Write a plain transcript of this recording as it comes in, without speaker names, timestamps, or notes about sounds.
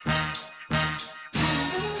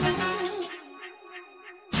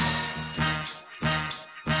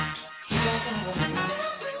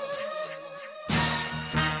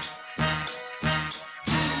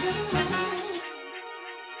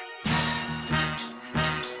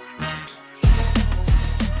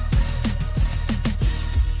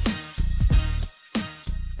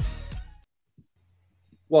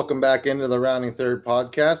Welcome back into the Rounding Third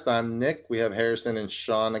podcast. I'm Nick. We have Harrison and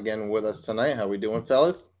Sean again with us tonight. How we doing,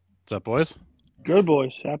 fellas? What's up, boys? Good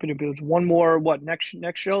boys. Happy to be. It's one more. Next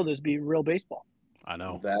show? There's be real baseball. I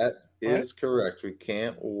know. That is Right. correct. We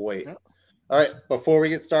can't wait. Yeah. All right. Before we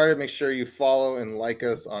get started, make sure you follow and like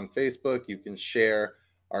us on Facebook. You can share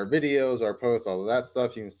our videos, our posts, all of that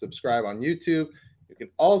stuff. You can subscribe on YouTube. You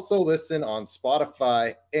can also listen on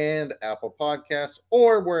Spotify and Apple Podcasts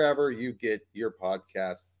or wherever you get your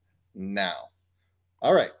podcasts now.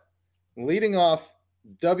 All right. Leading off,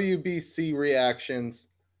 WBC reactions.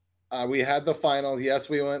 We had the final. Yes,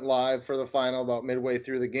 we went live for the final about midway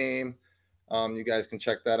through the game. You guys can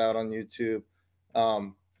check that out on YouTube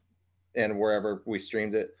and wherever we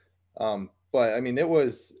streamed it. But, I mean, it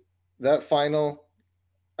was that final.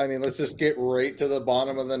 I mean, let's just get right to the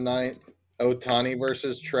bottom of the ninth. Ohtani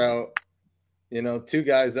versus Trout. You know, two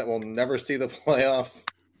guys that will never see the playoffs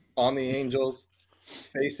on the Angels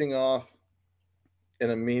facing off in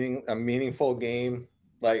a meaningful game.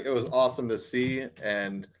 Like, it was awesome to see.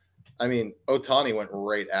 And I mean, Ohtani went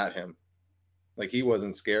right at him. Like, he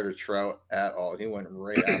wasn't scared of Trout at all. He went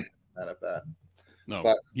right at that at bat. No,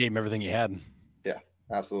 But gave him everything he had. yeah,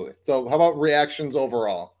 absolutely. So how about reactions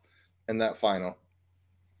overall in that final?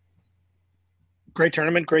 Great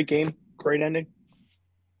tournament. Great game. Great ending.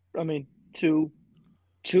 I mean, two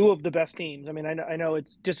of the best teams. I mean, I know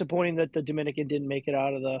it's disappointing that the Dominican didn't make it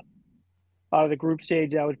out of the group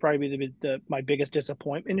stage. That would probably be my biggest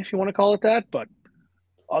disappointment, if you want to call it that. But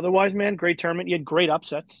otherwise, man, great tournament. You had great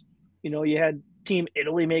upsets. You know, you had Team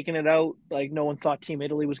Italy making it out. Like, no one thought Team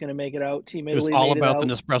Italy was going to make it out. Team It was Italy all made about it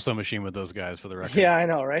the out. Nespresso machine with those guys, for the record. Yeah, I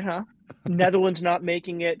know, right? Huh? Netherlands not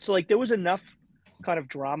making it. So, like, there was enough kind of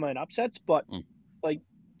drama and upsets, but like,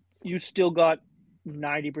 you still got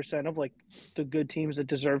 90% of like the good teams that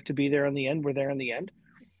deserve to be there in the end were there in the end,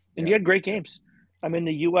 and you had great games. I mean,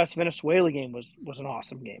 the U.S. Venezuela game was an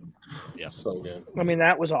awesome game. Yeah. So good. I mean,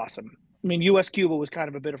 that was awesome. I mean, U.S. Cuba was kind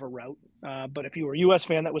of a bit of a rout, but if you were a U.S.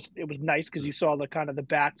 fan, it was nice because you saw the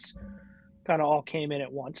bats kind of all came in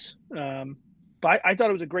at once. But I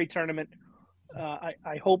thought it was a great tournament.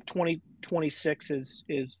 I hope 2026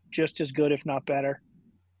 is just as good, if not better.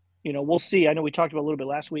 You know, we'll see. I know we talked about a little bit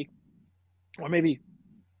last week, or maybe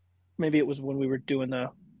it was when we were doing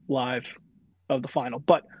the live of the final.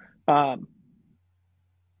 But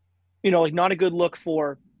you know, like, not a good look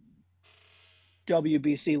for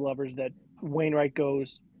WBC lovers that Wainwright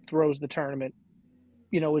throws the tournament.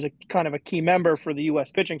 You know, is a kind of a key member for the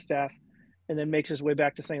U.S. pitching staff, and then makes his way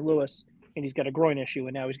back to St. Louis, and he's got a groin issue,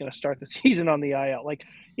 and now he's going to start the season on the IL. Like,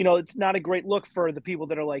 you know, it's not a great look for the people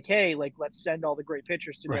that are like, hey, like, let's send all the great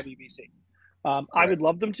pitchers to Right. WBC. I would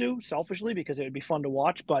love them to, selfishly, because it would be fun to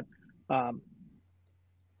watch. But,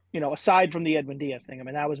 you know, aside from the Edwin Diaz thing, I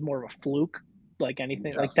mean, that was more of a fluke, like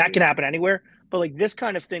anything. Like, that can happen anywhere. But, like, this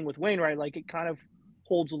kind of thing with Wainwright, like, it kind of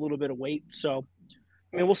holds a little bit of weight. So,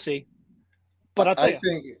 I mean, we'll see. But I'll tell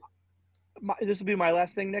you, this will be my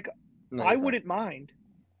last thing, Nick. I wouldn't mind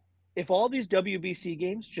if all these WBC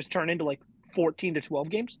games just turn into like 14 to 12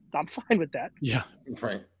 games. I'm fine with that. Yeah.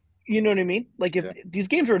 Right. You know what I mean? Like, if these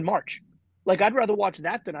games are in March, like, I'd rather watch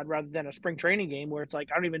that than a spring training game where it's like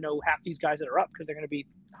I don't even know half these guys that are up because they're going to be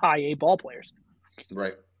high A ball players.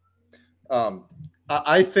 Right.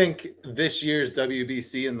 I think this year's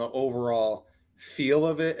WBC and the overall feel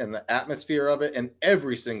of it and the atmosphere of it and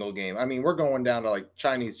every single game. I mean, we're going down to like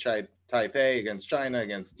Chinese Taipei against China,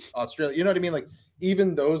 against Australia. You know what I mean? Like,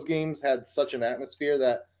 even those games had such an atmosphere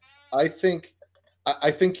that I think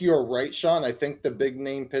you're right, Sean. I think the big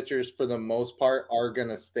name pitchers for the most part are going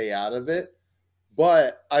to stay out of it.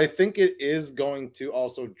 But I think it is going to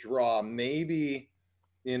also draw maybe,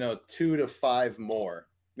 2 to 5 more,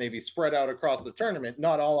 maybe spread out across the tournament,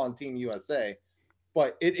 not all on Team USA,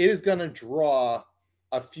 but it is going to draw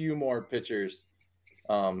a few more pitchers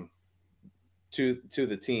to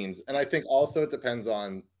the teams. And I think also it depends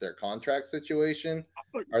on their contract situation.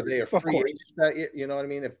 Are they a free agent that year? You know what I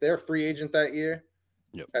mean? If they're a free agent that year,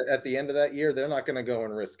 at the end of that year, they're not going to go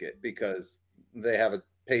and risk it because they have a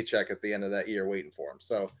paycheck at the end of that year waiting for them.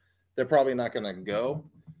 So they're probably not going to go.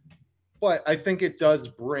 But I think it does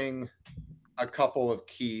bring a couple of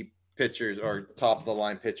key pitchers or top of the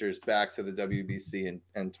line pitchers back to the WBC in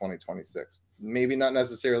 2026. Maybe not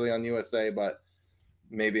necessarily on USA, but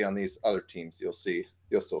maybe on these other teams you'll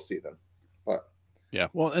still see them. But yeah,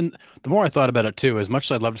 well, and the more I thought about it too, as much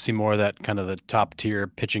as I'd love to see more of that kind of the top tier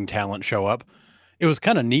pitching talent show up, it was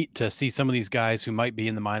kind of neat to see some of these guys who might be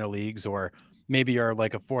in the minor leagues or maybe are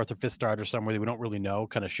like a 4th or 5th starter somewhere that we don't really know,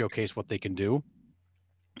 kind of showcase what they can do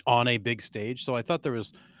on a big stage. So I thought there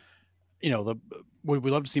was, would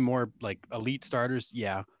we love to see more like elite starters?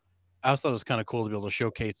 Yeah. I also thought it was kind of cool to be able to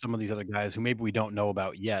showcase some of these other guys who maybe we don't know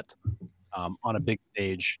about yet on a big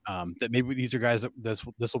stage. That maybe these are guys that this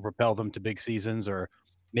will propel them to big seasons, or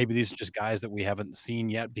maybe these are just guys that we haven't seen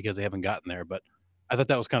yet because they haven't gotten there. But I thought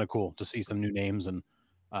that was kind of cool to see some new names and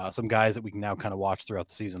some guys that we can now kind of watch throughout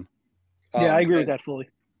the season. Yeah, I agree with that fully.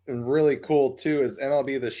 And really cool too is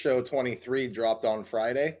MLB The Show 23 dropped on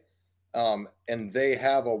Friday, and they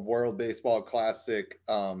have a World Baseball Classic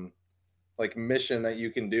like mission that you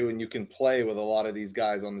can do, and you can play with a lot of these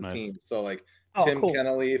guys on the Nice. team. So like Oh, Tim cool.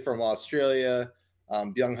 Kennelly from Australia,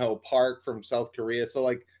 Byung Ho Park from South Korea. So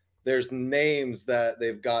like there's names that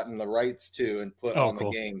they've gotten the rights to and put on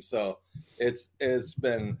cool. the game. So it's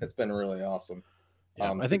been really awesome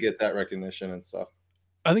Yeah, I to think get that recognition and stuff.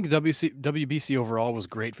 I think WBC overall was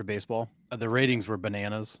great for baseball. The ratings were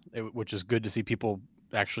bananas, which is good to see people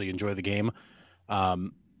actually enjoy the game.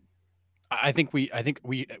 I think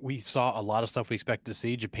we saw a lot of stuff we expected to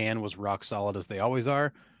see. Japan was rock solid as they always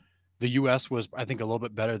are. The U.S. was, I think, a little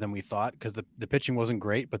bit better than we thought because the pitching wasn't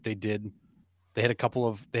great, but they had a couple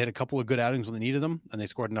of good outings when they needed them, and they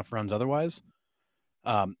scored enough runs otherwise.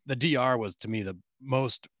 The DR was to me the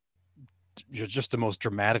most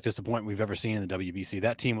dramatic disappointment we've ever seen in the WBC.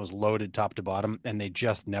 That team was loaded top to bottom, and they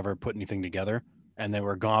just never put anything together, and they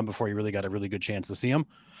were gone before you really got a really good chance to see them.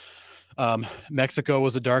 Mexico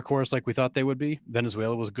was a dark horse like we thought they would be.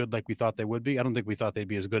 Venezuela was good like we thought they would be. I don't think we thought they'd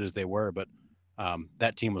be as good as they were, but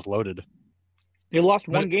that team was loaded. They lost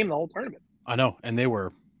one game the whole tournament. I know, and they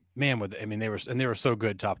were they were so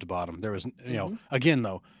good top to bottom. There was again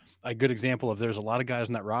though, a good example of there's a lot of guys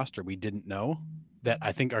in that roster we didn't know that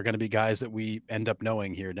I think are going to be guys that we end up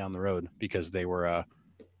knowing here down the road because they were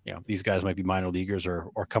these guys might be minor leaguers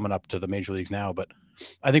or coming up to the major leagues now, but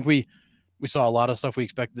I think we saw a lot of stuff we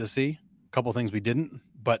expected to see, a couple of things we didn't,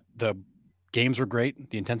 but the games were great,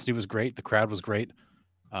 the intensity was great, the crowd was great.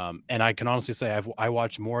 And I can honestly say I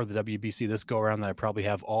watched more of the WBC this go around than I probably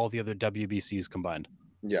have all the other WBCs combined.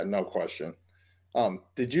 Yeah, no question.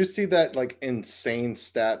 Did you see that like insane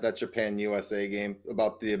stat, that Japan USA game,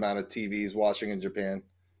 about the amount of TVs watching in Japan?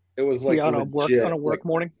 It was like on a work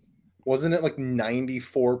morning. Wasn't it like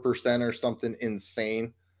 94% or something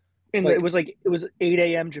insane? And it was 8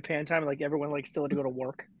 a.m. Japan time, like everyone still had to go to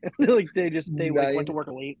work. Like they went to work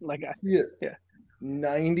late. Yeah.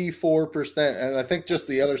 94%, and I think just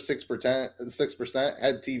the other 6%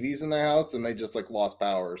 had TVs in their house, and they just lost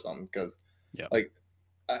power or something because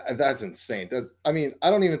that's insane. I mean,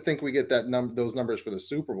 I don't even think we get those numbers for the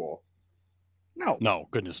Super Bowl. No,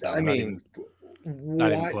 goodness no. I mean,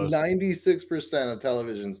 not even close. 96% of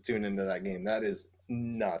televisions tune into that game. That is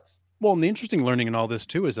nuts. Well, and the interesting learning in all this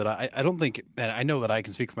too is that I don't think, and I know that I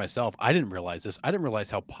can speak for myself, I didn't realize this. I didn't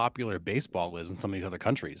realize how popular baseball is in some of these other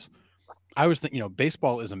countries. I was thinking,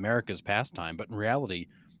 baseball is America's pastime, but in reality,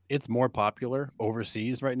 it's more popular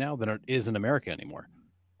overseas right now than it is in America anymore.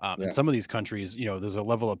 In some of these countries, there's a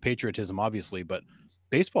level of patriotism, obviously, but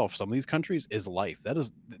baseball for some of these countries is life. That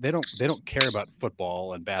is, they don't care about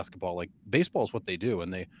football and basketball. Like baseball is what they do,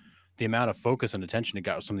 and the amount of focus and attention it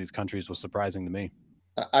got with some of these countries was surprising to me.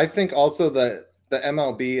 I think also that the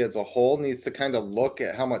MLB as a whole needs to kind of look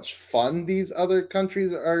at how much fun these other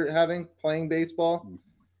countries are having playing baseball.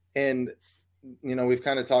 And, we've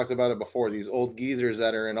kind of talked about it before, these old geezers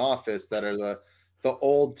that are in office that are the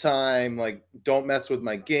old time, don't mess with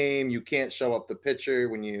my game. You can't show up the pitcher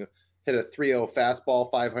when you hit a 3-0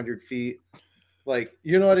 fastball 500 feet.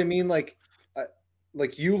 You know what I mean?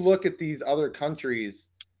 You look at these other countries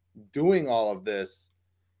doing all of this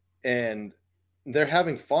and they're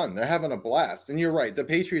having fun. They're having a blast. And you're right. The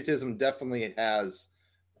patriotism definitely has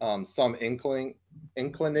some inclining,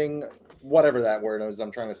 whatever that word is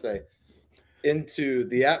I'm trying to say, into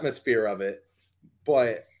the atmosphere of it.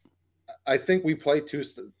 But I think we play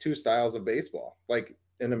two styles of baseball.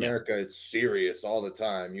 In America, it's serious all the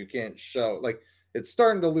time. You can't show, it's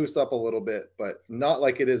starting to loose up a little bit, but not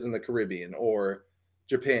like it is in the Caribbean or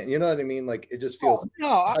Japan. You know what I mean? It just feels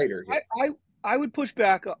tighter here. I would push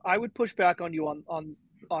back. I would push back on you on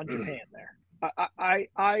Japan there.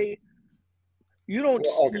 You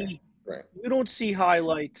don't see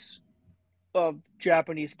highlights of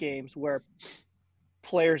Japanese games where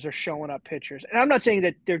players are showing up pitchers, and I'm not saying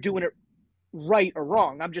that they're doing it right or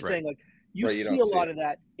wrong. I'm just saying you see a lot of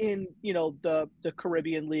that in the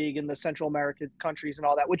Caribbean League and the Central American countries and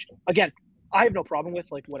all that. Which again, I have no problem with.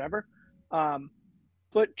 Whatever.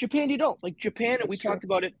 But Japan, you don't. Japan, and we talked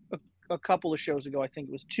about it a couple of shows ago. I think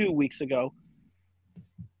it was 2 weeks ago.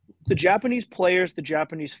 The Japanese players, the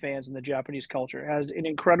Japanese fans, and the Japanese culture has an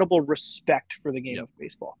incredible respect for the game of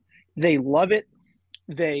baseball. They love it.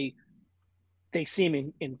 They They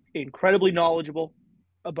seem incredibly knowledgeable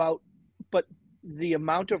about, but the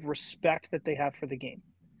amount of respect that they have for the game,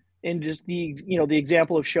 and just the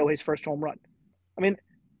example of Shohei's first home run. I mean,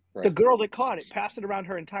 the Right. girl that caught it passed it around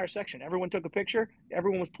her entire section. Everyone took a picture.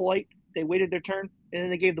 Everyone was polite. They waited their turn, and then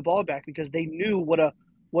they gave the ball back because they knew what a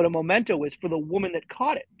memento is for the woman that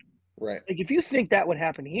caught it. Right. Like, if you think that would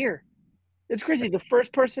happen here, it's crazy. The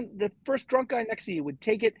first drunk guy next to you would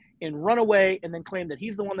take it and run away and then claim that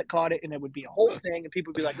he's the one that caught it, and it would be a whole thing, and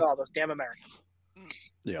people would be like, "Oh, those damn Americans."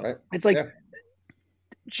 Yeah. Right. It's like,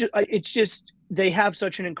 Yeah. it's just they have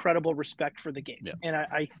such an incredible respect for the game, Yeah. and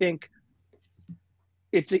I think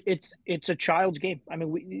it's a child's game. I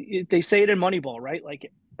mean, they say it in Moneyball, right?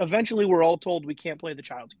 Like, eventually we're all told we can't play the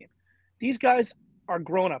child's game. These guys are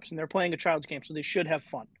grown-ups and they're playing a child's game, so they should have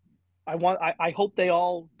fun. I hope they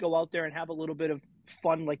all go out there and have a little bit of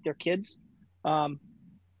fun like they're kids.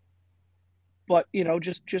 But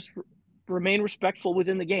just remain respectful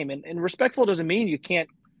within the game. And respectful doesn't mean you can't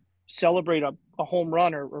celebrate a home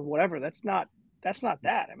run or whatever. That's not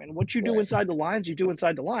that. I mean, what you do Right. inside the lines, you do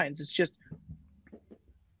inside the lines. It's just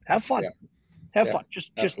have fun. Yeah. Have Yeah, fun.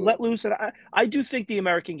 Just absolutely. let loose. And I do think the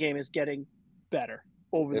American game is getting better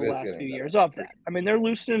over It the is last getting few better, years of for that. I mean, they're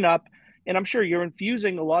loosening up, and I'm sure you're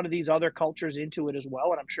infusing a lot of these other cultures into it as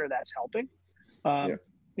well, and I'm sure that's helping. Yeah.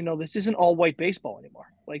 This isn't all white baseball anymore.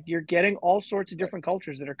 Like, you're getting all sorts of different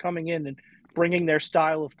cultures that are coming in and bringing their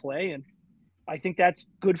style of play, and I think that's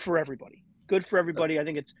good for everybody. Good for everybody. I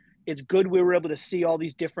think it's good we were able to see all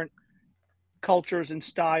these different cultures and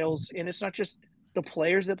styles, and it's not just the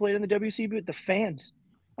players that played in the WCB, but the fans.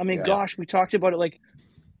 I mean, Yeah. gosh, we talked about it, like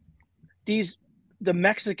the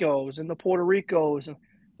Mexicos and the Puerto Ricos, and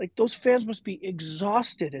like those fans must be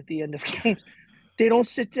exhausted at the end of games. They don't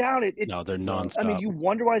sit down. No, they're I mean, nonstop. you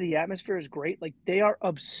wonder why the atmosphere is great. Like, they are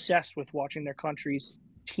obsessed with watching their country's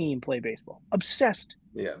team play baseball. Obsessed.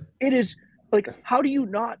 Yeah. It is like, how do you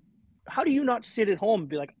not sit at home and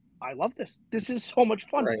be like, I love this. This is so much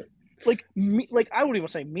fun. Right. Like I wouldn't even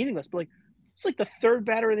say meaningless, but like, it's like the third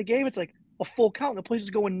batter of the game. It's like a full count, and the place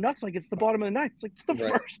is going nuts. Like, it's the bottom of the ninth. It's like, it's the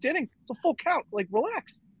Right. first inning. It's a full count. Like,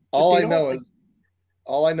 relax. All they I don't, know like-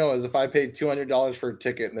 is if I paid $200 for a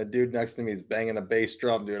ticket and the dude next to me is banging a bass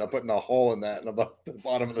drum, dude, I'm putting a hole in that in about the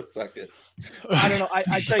bottom of the second. I don't know.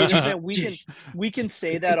 I tell you this, man, we can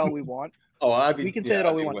say that all we want, Oh, we can say that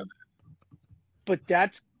all we want. but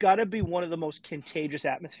that's got to be one of the most contagious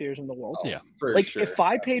atmospheres in the world. Oh, Yeah. for Like, sure. if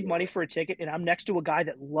I paid Absolutely. money for a ticket and I'm next to a guy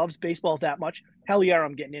that loves baseball that much, hell yeah,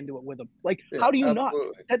 I'm getting into it with him. Like, Yeah, how do you not?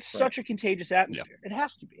 absolutely. That's Right. such a contagious atmosphere. It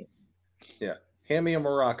has to be. Hand me a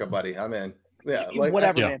maraca, buddy. I'm in. Yeah, like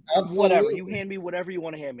Whatever, Yeah. man. Whatever. Absolutely. You hand me whatever you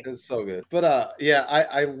want to hand me. It's so good. But yeah,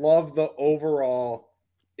 I love the overall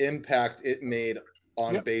impact it made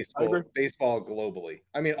on Yep, I agree. baseball globally.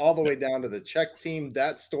 I mean, all the way down to the Czech team.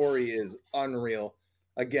 That story is unreal.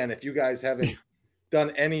 Again, if you guys haven't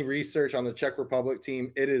done any research on the Czech Republic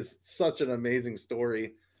team, it is such an amazing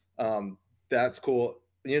story. That's cool.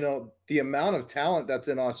 The amount of talent that's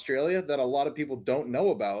in Australia that a lot of people don't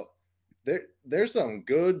know about. There's some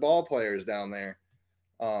good ball players down there.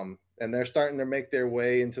 And they're starting to make their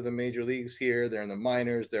way into the major leagues here. They're in the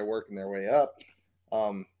minors. They're working their way up.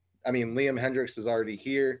 I mean, Liam Hendricks is already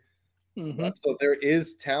here. Mhm. So there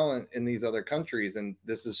is talent in these other countries, and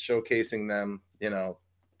this is showcasing them,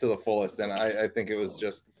 to the fullest. And I think it was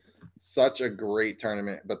just such a great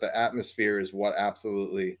tournament. But the atmosphere is what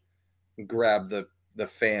absolutely grabbed the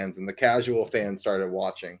fans, and the casual fans started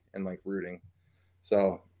watching and like rooting.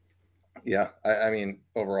 So yeah, I mean,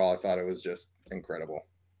 overall, I thought it was just incredible.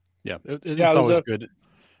 Yeah, it's Yeah, it was always a- good.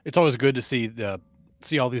 It's always good to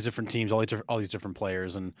see all these different teams, all these different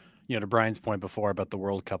players, and to Brian's point before about the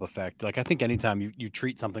World Cup effect. Like, I think anytime you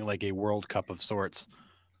treat something like a World Cup of sorts,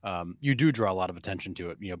 you do draw a lot of attention to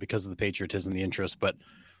it. Because of the patriotism, the interest, but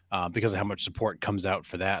because of how much support comes out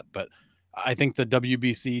for that. But I think the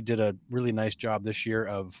WBC did a really nice job this year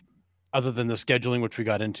of, other than the scheduling, which we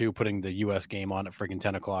got into, putting the U.S. game on at friggin'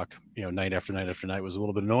 10 o'clock, night after night after night was a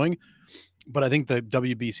little bit annoying. But I think the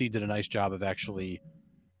WBC did a nice job of actually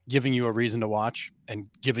giving you a reason to watch and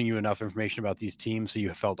giving you enough information about these teams so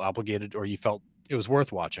you felt obligated, or you felt it was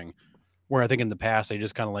worth watching. Where I think in the past, they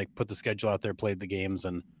just kind of like put the schedule out there, played the games,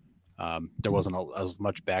 and there wasn't as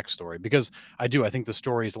much backstory. Because I think the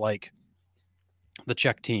stories like the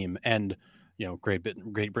Czech team and Great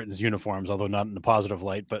Britain's uniforms, although not in a positive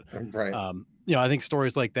light, but Right. I think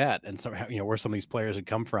stories like that, and so where some of these players had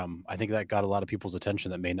come from, I think that got a lot of people's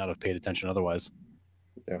attention that may not have paid attention otherwise.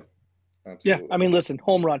 Yeah, Absolutely. I mean, listen,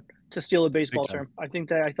 home run, to steal a baseball Big time.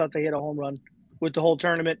 term. I thought they hit a home run with the whole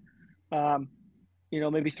tournament.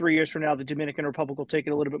 maybe 3 years from now, the Dominican Republic will take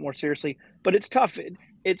it a little bit more seriously. But it's tough.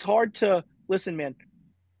 It's hard to listen, man.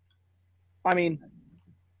 I mean,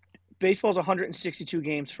 baseball's 162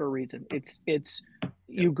 games for a reason. It's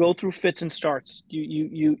you go through fits and starts.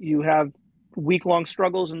 You have week-long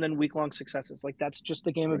struggles and then week-long successes. Like, that's just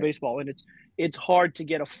the game of baseball, and it's hard to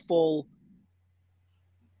get a full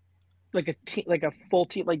full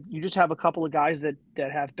team. Like, you just have a couple of guys that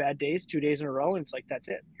have bad days 2 days in a row, and it's like, that's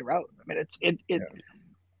it, you're out. I mean,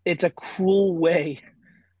 it's a cruel way,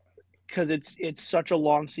 because it's such a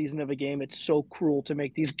long season of a game. It's so cruel to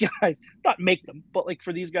make these guys, not make them, but like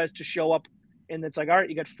for these guys to show up, and it's like, all right,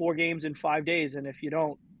 you got 4 games in 5 days, and if you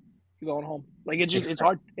don't, you're going home. Like, it's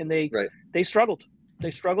hard. And they struggled.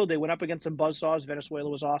 They went up against some buzzsaws. Venezuela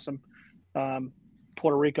was awesome.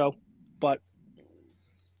 Puerto Rico, but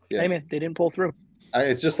hey, man, they didn't pull through.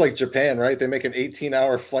 It's just like Japan, right? They make an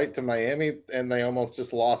 18-hour flight to Miami, and they almost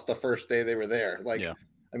just lost the first day they were there. Like,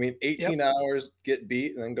 I mean, 18 hours, get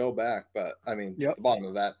beat, and then go back. But I mean, the bottom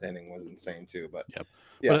of that inning was insane too. But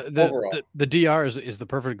but overall, the DR is the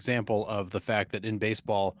perfect example of the fact that in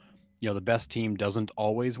baseball, the best team doesn't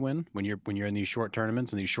always win when you're in these short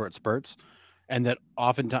tournaments and these short spurts, and that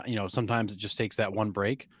oftentimes, sometimes it just takes that one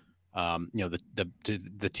break.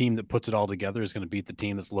 The team that puts it all together is going to beat the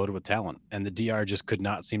team that's loaded with talent, and the DR just could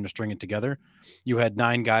not seem to string it together. You had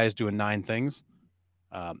 9 guys doing 9 things.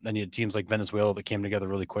 And you had teams like Venezuela that came together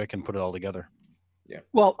really quick and put it all together. Yeah.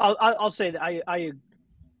 Well, I'll say that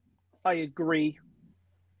I agree,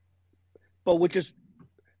 but which is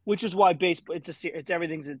why baseball, it's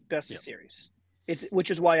everything's its best series.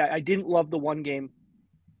 Which is why I didn't love the 1 game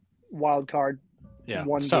wild card.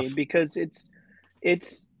 One game tough. Because it's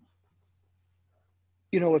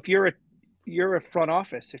if you're a front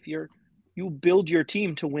office, if you build your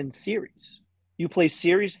team to win series, you play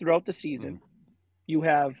series throughout the season. Mm-hmm. You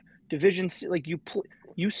have divisions, like you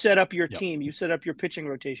set up your team, you set up your pitching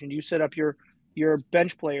rotation, you set up your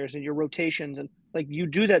bench players and your rotations, and like you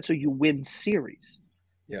do that so you win series.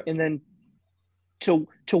 Yeah. And then to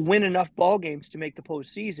win enough ball games to make the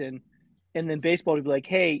postseason, and then baseball to be like,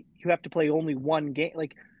 hey, you have to play only 1 game.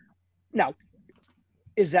 Like, now,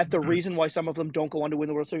 is that the reason why some of them don't go on to win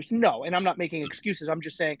the World Series? No, and I'm not making excuses. I'm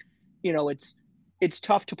just saying, it's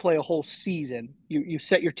tough to play a whole season. You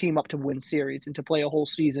set your team up to win series, and to play a whole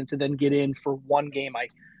season to then get in for 1 game,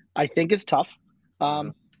 I think is tough.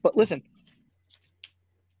 But listen,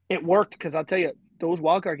 it worked, because I'll tell you, those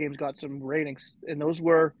wildcard games got some ratings, and those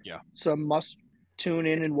were some must tune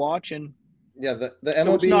in and watch. And the MLB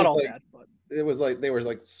so it's not all like, bad, but it was like they were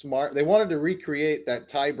like smart. They wanted to recreate that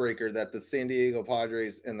tiebreaker that the San Diego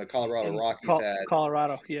Padres and the Colorado Rockies had.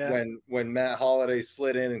 Colorado, when Matt Holliday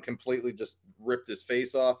slid in and completely just ripped his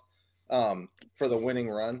face off for the winning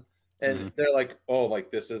run. And they're like, oh, like,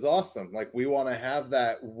 this is awesome. Like, we want to have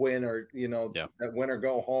that winner, that winner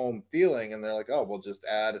go home feeling. And they're like, oh, we'll just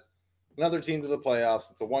add another team to the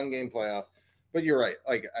playoffs. It's a 1-game playoff. But you're right.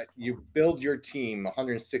 Like, you build your team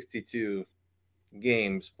 162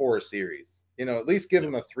 games for a series. At least give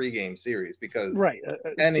them a 3-game series, because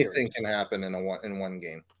anything can happen in one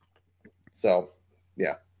game. So,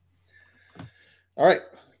 yeah. All right.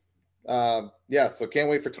 So can't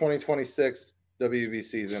wait for 2026.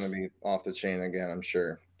 WBC is going to be off the chain again, I'm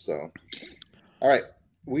sure. So, all right.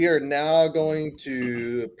 We are now going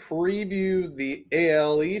to preview the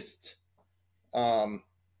AL East. What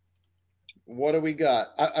do we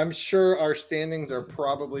got? I'm sure our standings are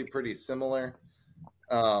probably pretty similar.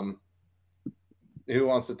 Who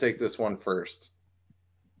wants to take this one first?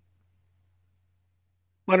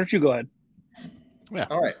 Why don't you go ahead? Yeah.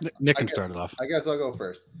 All right. Nick can start it off. I guess I'll go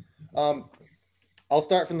first. I'll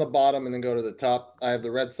start from the bottom and then go to the top. I have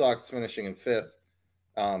the Red Sox finishing in 5th.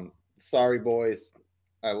 Sorry, boys.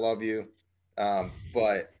 I love you.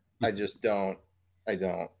 But I just don't. I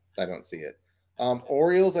don't see it.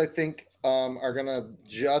 Orioles, I think, are going to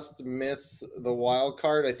just miss the wild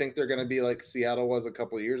card. I think they're going to be like Seattle was a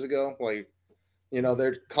couple of years ago. Like,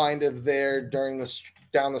 they're kind of there down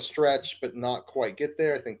the stretch, but not quite get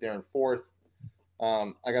there. I think they're in 4th.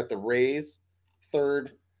 I got the Rays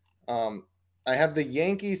 3rd. I have the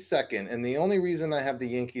Yankees 2nd, and the only reason I have the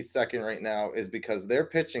Yankees 2nd right now is because their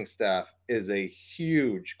pitching staff is a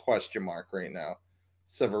huge question mark right now.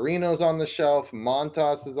 Severino's on the shelf,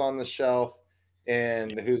 Montas is on the shelf,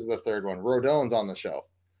 and who's the 3rd one? Rodon's on the shelf.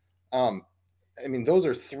 I mean, those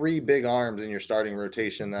are 3 big arms in your starting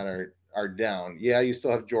rotation that are down. Yeah, you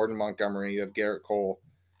still have Jordan Montgomery, you have Garrett Cole.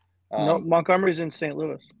 No, Montgomery's in St.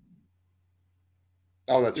 Louis.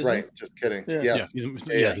 Oh, that's right. Just kidding. Yeah. Yes. He's in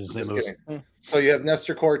St. Louis. So you have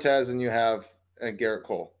Nestor Cortez and you have Garrett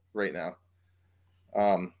Cole right now.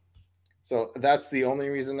 So that's the only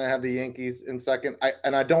reason I have the Yankees in second.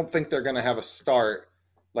 I don't think they're going to have a start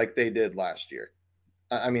like they did last year.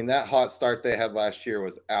 I mean, that hot start they had last year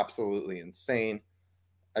was absolutely insane.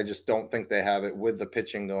 I just don't think they have it with the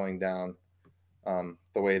pitching going down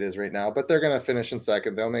the way it is right now. But they're going to finish in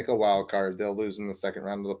second. They'll make a wild card. They'll lose in the second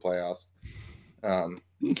round of the playoffs.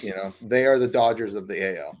 They are the Dodgers of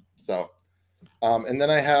the AL. So, and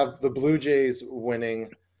then I have the Blue Jays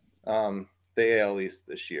winning the AL East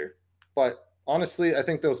this year. But honestly, I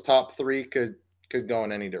think those top three could go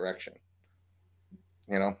in any direction.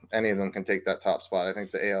 Any of them can take that top spot. I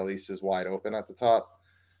think the AL East is wide open at the top,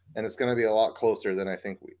 and it's going to be a lot closer than I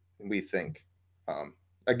think we think.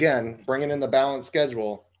 Again, bringing in the balanced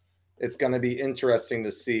schedule, it's going to be interesting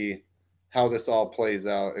to see how this all plays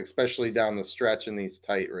out, especially down the stretch in these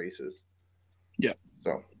tight races. Yeah.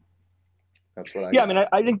 So that's what I got. I mean,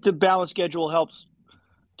 I think the balanced schedule helps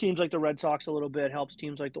teams like the Red Sox a little bit, helps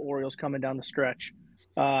teams like the Orioles coming down the stretch.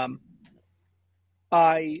 I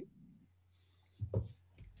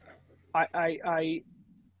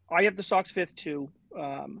have the Sox fifth too,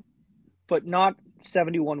 but not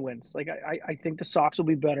 71 wins. Like I think the Sox will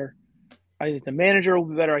be better. I think the manager will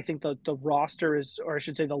be better. I think the roster is, or I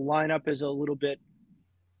should say the lineup is a little bit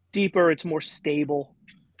deeper. It's more stable.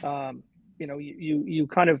 You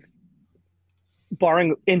kind of,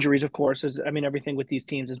 barring injuries, of course, everything with these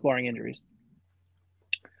teams is barring injuries.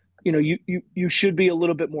 You should be a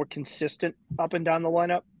little bit more consistent up and down the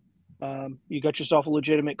lineup. You got yourself a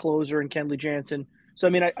legitimate closer in Kenley Jansen. So,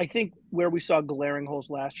 I think where we saw glaring holes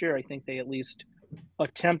last year, I think they at least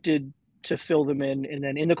attempted to fill them in. And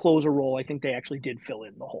then in the closer role, I think they actually did fill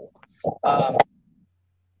in the hole.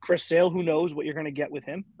 Chris Sale, who knows what you're going to get with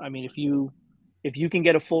him? If you can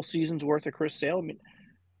get a full season's worth of Chris Sale,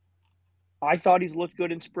 I thought he's looked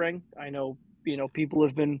good in spring. I know, people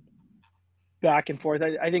have been back and forth.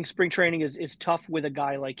 I think spring training is tough with a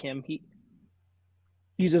guy like him.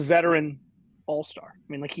 He's a veteran all-star.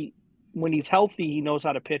 When he's healthy, he knows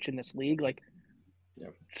how to pitch in this league.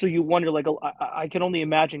 So you wonder, I can only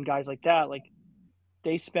imagine guys like that,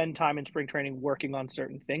 they spend time in spring training working on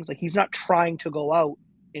certain things. He's not trying to go out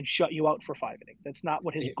and shut you out for 5 innings. That's not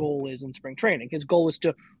what his goal is in spring training. His goal is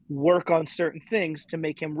to work on certain things to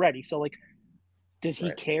make him ready. So, does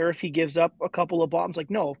he care if he gives up a couple of bombs?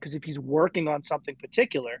 No, because if he's working on something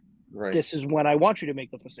particular, this is when I want you to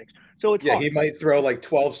make those mistakes. So it's hard. He might throw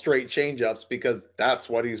 12 straight changeups because that's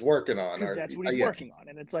what he's working on. That's what he's working on.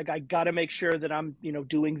 And it's I got to make sure that I'm,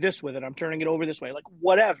 doing this with it. I'm turning it over this way,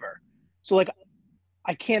 whatever. So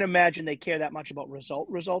I can't imagine they care that much about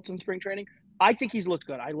results in spring training. I think he's looked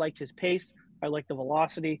good. I liked his pace. I like the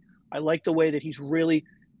velocity. I like the way that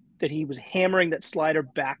he was hammering that slider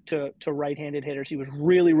back to right-handed hitters. He was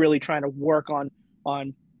really, really trying to work on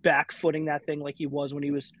back footing that thing like he was when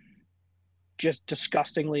he was just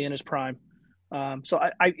disgustingly in his prime. So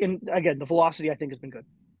and again, the velocity I think has been good.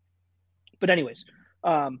 But anyways,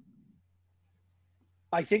 I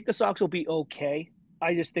think the Sox will be okay.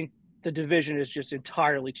 I just think the division is just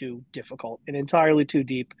entirely too difficult and entirely too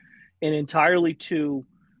deep and entirely too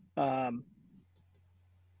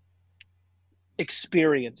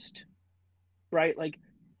experienced, right?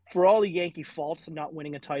 For all the Yankee faults of not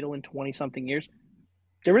winning a title in 20-something years,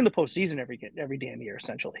 they're in the postseason every damn year,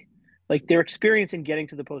 essentially. Their experience in getting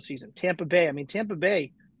to the postseason. Tampa Bay,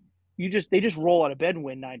 they just roll out of bed and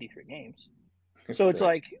win 93 games. So it's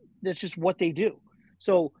that's just what they do.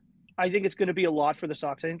 So I think it's going to be a lot for the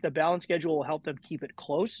Sox. I think the balanced schedule will help them keep it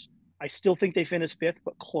close. I still think they finish fifth,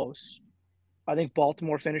 but close. I think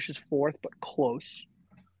Baltimore finishes fourth, but close.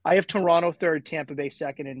 I have Toronto third, Tampa Bay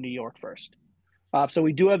second, and New York first. So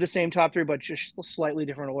we do have the same top three, but just slightly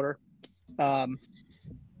different order.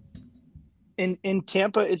 In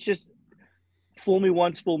Tampa, it's just fool me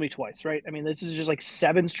once, fool me twice, right? This is just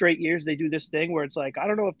 7 straight years they do this thing where it's I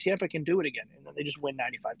don't know if Tampa can do it again, and then they just win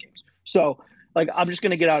 95 games. So, I'm just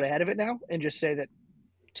going to get out ahead of it now and just say that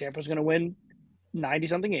Tampa's going to win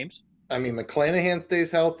 90-something games. McClanahan stays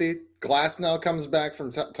healthy. Glasnow comes back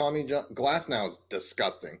from Tommy John. Glasnow is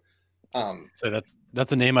disgusting. So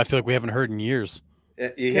that's a name I feel like we haven't heard in years.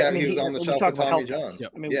 He was on the shelf with Tommy John.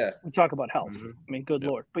 Yep. We talk about health. Good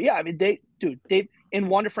Lord. But yeah, they and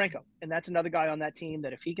Wander Franco, and that's another guy on that team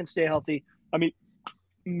that if he can stay healthy,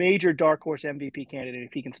 major dark horse MVP candidate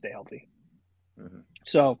if he can stay healthy. Mm-hmm.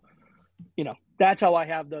 So, that's how I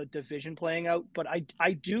have the division playing out. But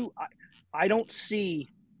I don't see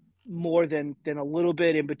more than a little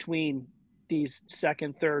bit in between these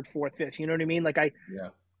second, third, fourth, fifth. You know what I mean?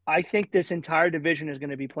 I think this entire division is going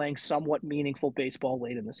to be playing somewhat meaningful baseball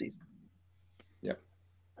late in the season. Yeah.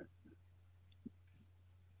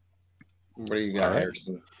 What do you got,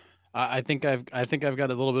 Harrison? I think I've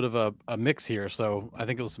got a little bit of a mix here, so I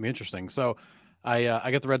think it'll be interesting. So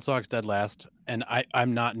I got the Red Sox dead last, and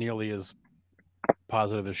I'm not nearly as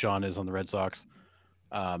positive as Sean is on the Red Sox.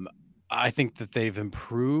 Um, I think that they've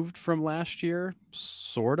improved from last year,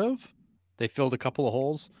 sort of. They filled a couple of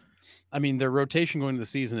holes. I mean, their rotation going into the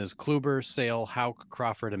season is Kluber, Sale, Hauk,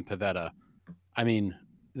 Crawford, and Pivetta. I mean,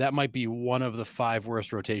 that might be one of the 5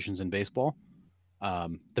 worst rotations in baseball.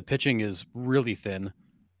 The pitching is really thin.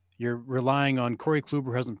 You're relying on Corey Kluber,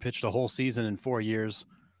 who hasn't pitched a whole season in 4 years,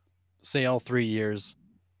 Sale 3 years,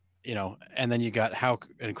 and then you got Hauk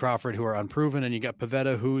and Crawford who are unproven, and you got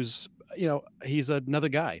Pivetta, who's he's another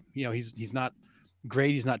guy. He's not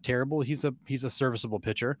great, he's not terrible, he's a serviceable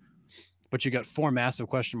pitcher, but you got 4 massive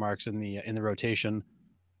question marks in the rotation.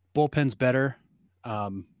 Bullpen's better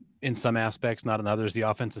in some aspects, not in others. The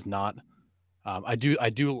offense is not. I do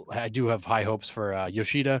have high hopes for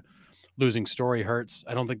Yoshida. Losing Story hurts.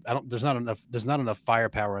 There's not enough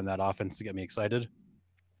firepower in that offense to get me excited.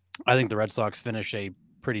 I think the Red Sox finish a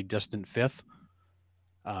pretty distant 5th.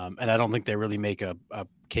 And I don't think they really make a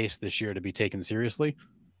case this year to be taken seriously.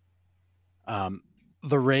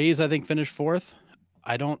 The Rays, I think, finish 4th.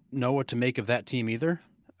 I don't know what to make of that team either.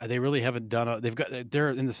 They really haven't done. They're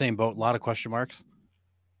in the same boat. A lot of question marks.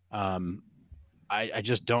 I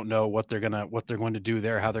just don't know what they're going to do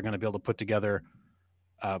there. How they're going to be able to put together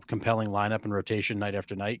a compelling lineup and rotation night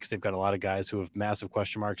after night, because they've got a lot of guys who have massive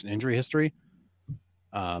question marks and injury history.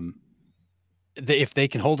 If they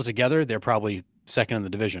can hold it together, they're probably second in the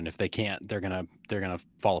division. If they can't, they're gonna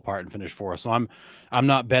fall apart and finish 4th. So I'm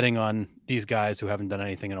not betting on these guys who haven't done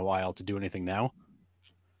anything in a while to do anything now.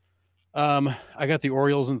 I got the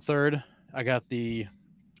Orioles in 3rd.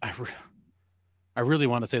 I really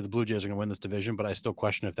want to say the Blue Jays are going to win this division, but I still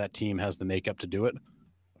question if that team has the makeup to do it.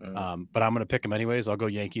 But I'm going to pick them anyways. I'll go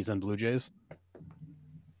Yankees and Blue Jays.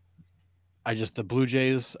 I think the Blue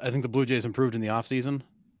Jays improved in the offseason.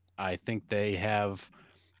 I think they have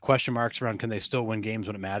question marks around can they still win games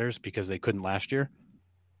when it matters, because they couldn't last year.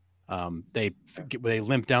 They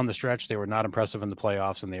limped down the stretch. They were not impressive in the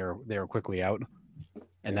playoffs, and they were quickly out.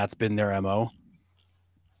 And that's been their MO.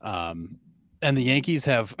 And the Yankees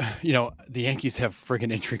have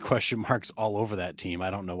friggin' injury question marks all over that team.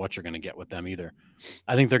 I don't know what you're going to get with them either.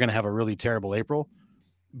 I think they're going to have a really terrible April,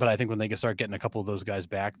 but I think when they start getting a couple of those guys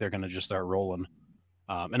back, they're going to just start rolling.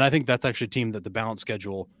 And I think that's actually a team that the balanced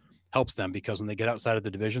schedule helps them, because when they get outside of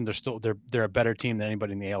the division, they're a better team than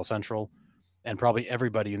anybody in the AL Central, and probably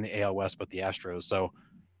everybody in the AL West but the Astros. So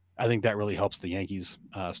I think that really helps the Yankees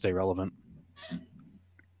stay relevant.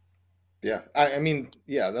 Yeah, I mean,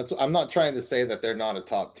 I'm not trying to say that they're not a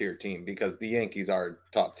top tier team, because the Yankees are a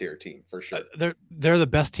top tier team for sure. They're the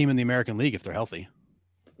best team in the American League if they're healthy.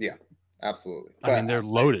 Yeah, absolutely. I mean, they're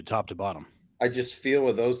loaded top to bottom. I just feel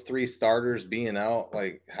with those 3 starters being out,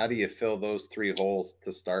 like, how do you fill those 3 holes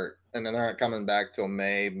to start? And then they're not coming back till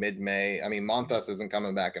mid-May. I mean, Montas isn't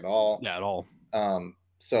coming back at all. Yeah, at all.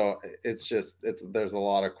 So there's a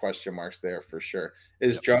lot of question marks there for sure.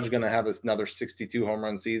 Is Judge going to have another 62 home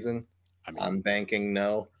run season? I'm banking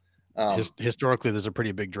no. Historically, there's a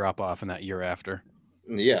pretty big drop off in that year after.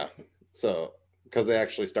 Yeah, so because they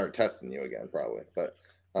actually start testing you again, probably. But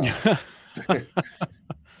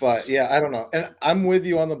but yeah, I don't know. And I'm with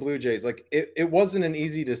you on the Blue Jays. Like, it wasn't an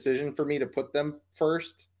easy decision for me to put them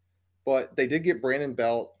first, but they did get Brandon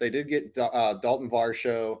Belt. They did get Dalton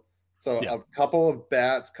Varsho. So a couple of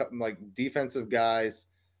bats, like defensive guys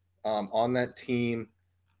on that team.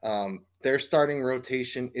 Their starting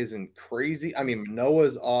rotation isn't crazy. I mean,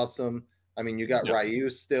 Noah's awesome. I mean, you got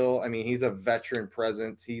Ryu still. I mean, he's a veteran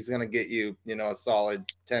presence. He's going to get you, a solid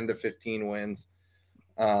 10 to 15 wins.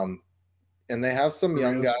 And they have some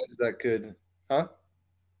young guys that could,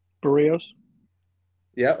 Barrios.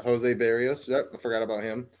 Yeah, Jose Barrios. Yep, I forgot about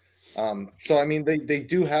him. So, I mean, they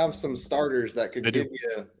do have some starters that could give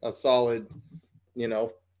you a solid,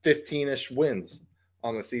 15-ish wins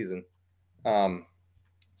on the season.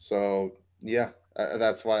 So, yeah,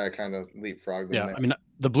 that's why I kind of leapfrogged them. Yeah, I mean,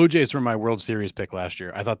 the Blue Jays were my World Series pick last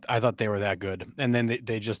year. I thought they were that good, and then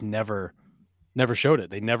they just never showed it.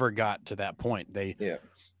 They never got to that point. They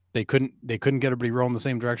couldn't get everybody rolling the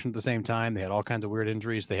same direction at the same time. They had all kinds of weird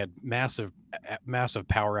injuries. They had massive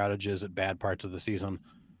power outages at bad parts of the season.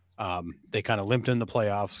 They kind of limped in the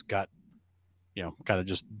playoffs, got kind of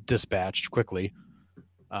just dispatched quickly.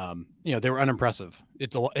 They were unimpressive. I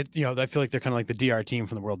feel like they're kind of like the DR team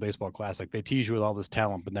from the World Baseball Classic. They tease you with all this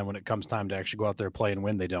talent, but then when it comes time to actually go out there, play, and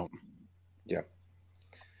win, they don't. Yeah.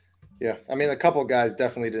 Yeah. I mean, a couple of guys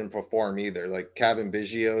definitely didn't perform either. Like Kevin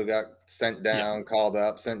Biggio got sent down, called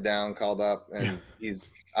up, sent down, called up. And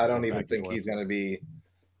I don't even think he's going to be,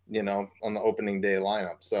 on the opening day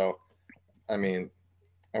lineup. So, I mean,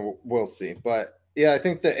 we'll see. But yeah, I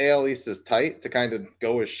think the AL East is tight. To kind of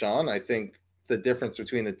go with Sean, I think the difference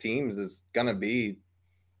between the teams is gonna be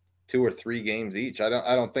 2 or 3 games each. I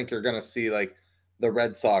don't think you're gonna see like the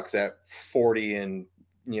Red Sox at 40 and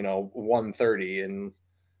 130, and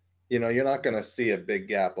you're not gonna see a big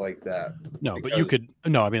gap like that. No, but you could.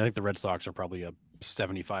 No, I mean, I think the Red Sox are probably a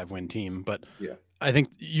 75 win team, but yeah, I think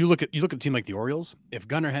you look at a team like the Orioles. If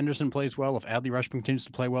Gunnar Henderson plays well, if Adley Rutschman continues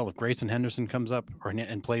to play well, if Grayson Henderson comes up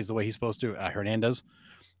and plays the way he's supposed to, Hernandez,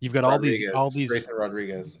 you've got all these Grayson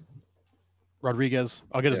Rodriguez.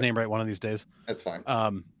 I'll get his name right one of these days. That's fine.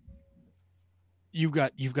 You've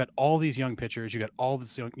got all these young pitchers. You got all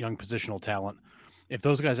this young positional talent. If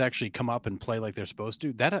those guys actually come up and play like they're supposed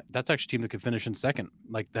to, that's actually a team that could finish in second.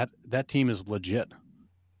 Like that team is legit.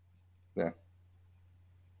 Yeah.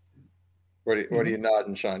 What are you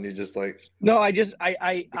nodding, Sean? You just like no? I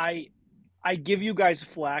give you guys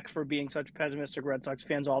flack for being such pessimistic Red Sox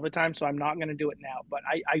fans all the time, so I'm not going to do it now. But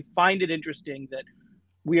I find it interesting that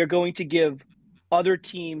we are going to give other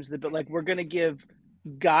teams but like we're going to give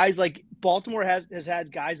guys like Baltimore has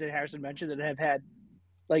had guys that Harrison mentioned that have had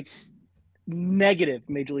like negative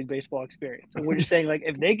Major League Baseball experience, and we're just saying like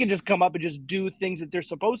if they can just come up and just do things that they're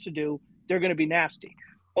supposed to do, they're going to be nasty.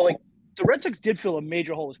 But like the Red Sox did fill a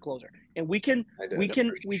major hole as closer, and they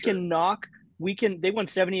won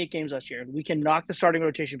 78 games last year. We can knock the starting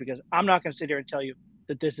rotation because I'm not going to sit here and tell you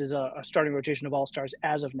that this is a starting rotation of all-stars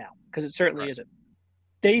as of now, because it certainly isn't.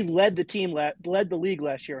 They led the league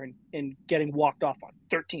last year in getting walked off on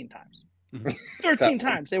 13 times. 13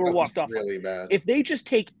 times they were walked off. Really bad. If they just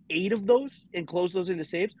take 8 of those and close those into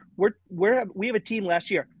saves, we have a team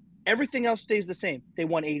last year. Everything else stays the same. They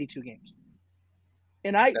won 82 games.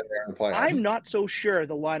 And I'm not so sure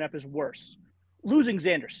the lineup is worse. Losing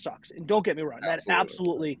Xander sucks. And don't get me wrong, that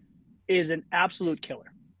absolutely is an absolute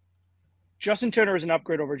killer. Justin Turner is an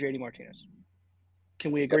upgrade over JD Martinez.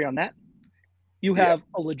 Can we agree on that? You have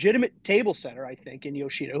a legitimate table setter, I think, in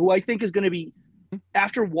Yoshida, who I think is going to be,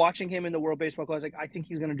 after watching him in the World Baseball Classic, I think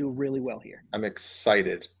he's going to do really well here. I'm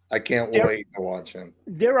excited. I can't wait to watch him.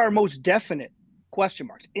 There are most definite question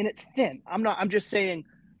marks, and it's thin. I'm just saying.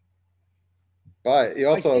 But you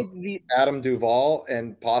also Adam Duvall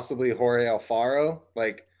and possibly Jorge Alfaro,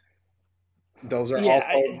 like those are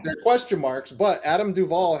they're question marks. But Adam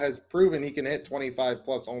Duvall has proven he can hit 25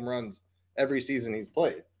 plus home runs every season he's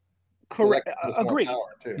played. Correct. So agree.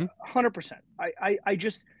 100%. I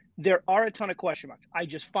just there are a ton of question marks. I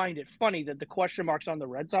just find it funny that the question marks on the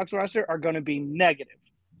Red Sox roster are going to be negative,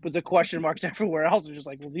 but the question marks everywhere else are just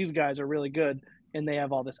like, well, these guys are really good and they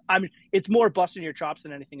have all this. I mean, it's more busting your chops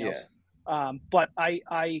than anything else. But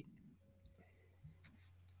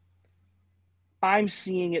I'm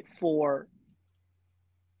seeing it for.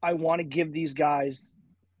 I want to give these guys,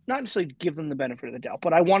 not necessarily give them the benefit of the doubt,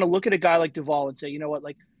 but I want to look at a guy like Duvall and say, you know what,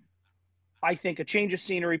 like. I think a change of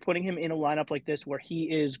scenery, putting him in a lineup like this where he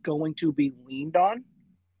is going to be leaned on,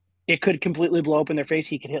 it could completely blow up in their face.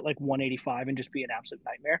 He could hit like 185 and just be an absolute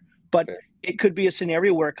nightmare. But it could be a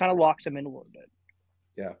scenario where it kind of locks him in a little bit.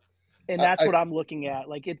 Yeah. And that's what I'm looking at.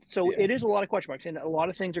 Like it is a lot of question marks, and a lot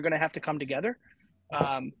of things are going to have to come together.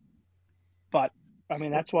 But I mean,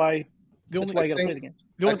 that's why you got to play the game.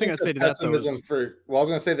 The only thing I'd say to that though is, I was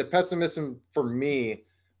going to say the pessimism for me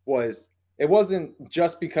was. It wasn't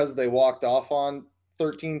just because they walked off on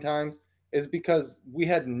 13 times. It's because we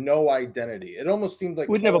had no identity. It almost seemed like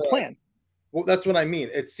we'd never plan. Well, that's what I mean.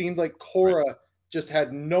 It seemed like Cora just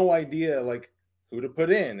had no idea like who to put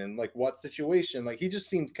in and like what situation. Like he just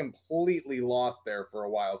seemed completely lost there for a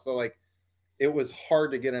while. So like it was hard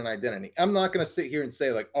to get an identity. I'm not going to sit here and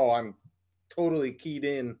say like, oh, I'm totally keyed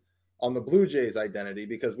in on the Blue Jays identity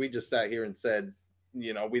because we just sat here and said,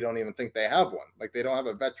 we don't even think they have one. Like they don't have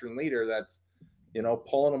a veteran leader that's,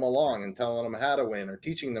 pulling them along and telling them how to win or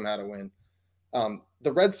teaching them how to win.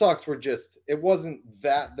 The Red Sox were it wasn't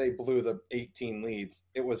that they blew the 18 leads.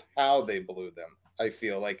 It was how they blew them, I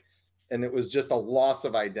feel like. And it was just a loss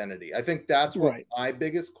of identity. I think that's what my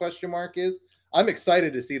biggest question mark is. I'm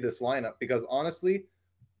excited to see this lineup because honestly,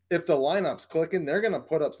 if the lineup's clicking, they're going to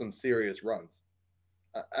put up some serious runs.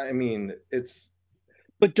 I mean,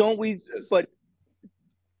 but don't we, but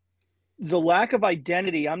the lack of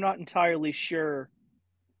identity, I'm not entirely sure.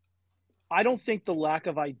 I don't think the lack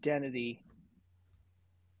of identity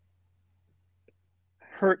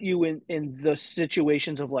hurt you in the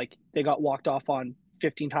situations of like they got walked off on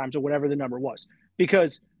 15 times or whatever the number was,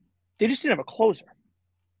 because they just didn't have a closer.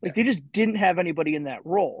 Like they just didn't have anybody in that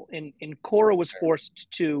role. And Cora was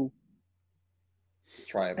forced to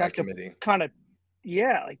try it by committee. Kind of,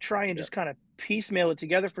 try and just kind of piecemeal it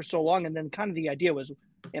together for so long, and then kind of the idea was,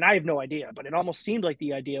 and I have no idea, but it almost seemed like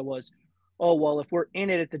the idea was, oh well, if we're in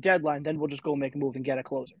it at the deadline, then we'll just go make a move and get a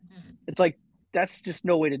closer. It's like that's just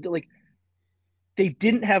no way to do. Like they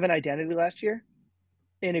didn't have an identity last year,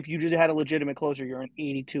 and if you just had a legitimate closer, you're an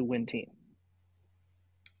 82 win team.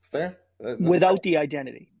 Fair. Without the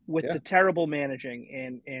identity, with the terrible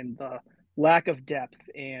managing and the lack of depth,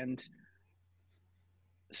 and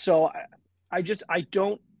so I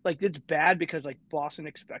don't like it's bad because like Boston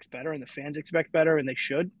expects better and the fans expect better and they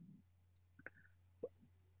should.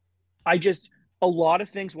 A lot of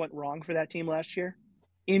things went wrong for that team last year.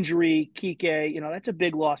 Injury, Kike, that's a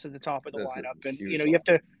big loss at the top of the lineup, and you have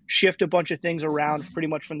to shift a bunch of things around pretty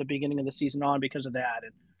much from the beginning of the season on because of that,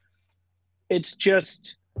 and it's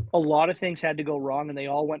just a lot of things had to go wrong, and they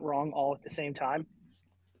all went wrong all at the same time.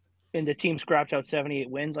 And the team scrapped out 78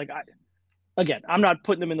 wins. Like I'm not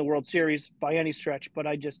putting them in the World Series by any stretch, but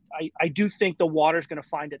I do think the water's going to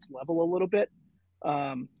find its level a little bit,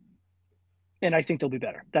 and I think they'll be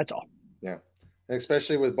better. That's all. Yeah,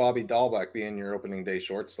 especially with Bobby Dahlbeck being your opening day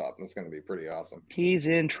shortstop, that's going to be pretty awesome. He's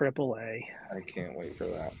in AAA. I can't wait for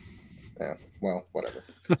that. Yeah. Well, whatever.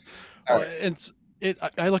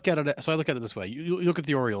 I look at it. So I look at it this way: you look at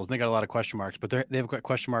the Orioles, and they got a lot of question marks, but they've got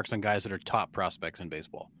question marks on guys that are top prospects in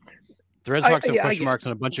baseball. The Red Sox have question marks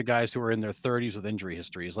on a bunch of guys who are in their 30s with injury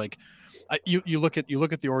histories. Like you look at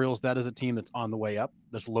the Orioles, that is a team that's on the way up,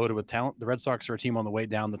 that's loaded with talent. The Red Sox are a team on the way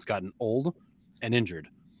down that's gotten old and injured.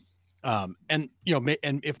 And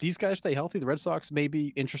if these guys stay healthy, the Red Sox may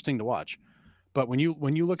be interesting to watch. But when you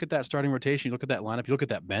look at that starting rotation, you look at that lineup, you look at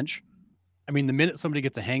that bench. I mean, the minute somebody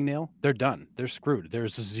gets a hangnail, they're done. They're screwed.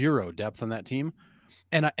 There's zero depth on that team.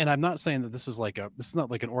 And I'm not saying that this is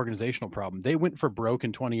not like an organizational problem. They went for broke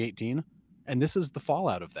in 2018, and this is the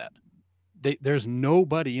fallout of that. There's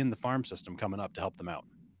nobody in the farm system coming up to help them out.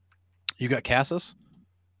 You got Casas,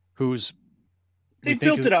 who's They've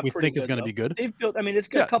built it up. We think is going to be good. They've built. I mean, it's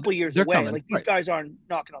a couple years away. Coming, like these guys aren't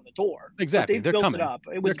knocking on the door. Exactly, they're coming. It up.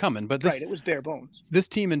 They're coming. But it was bare bones. This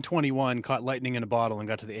team in 21 caught lightning in a bottle and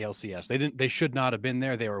got to the ALCS. They should not have been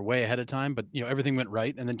there. They were way ahead of time. But everything went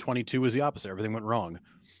right, and then 22 was the opposite. Everything went wrong.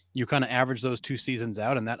 You kind of average those two seasons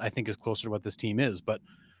out, and that I think is closer to what this team is. But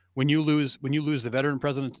when you lose the veteran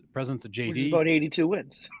presence of JD, which is about 82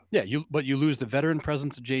 wins. Yeah, you lose the veteran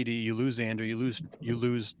presence of JD. You lose Andrew. You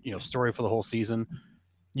lose Story for the whole season.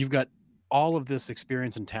 You've got all of this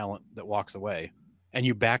experience and talent that walks away, and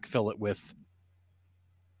you backfill it with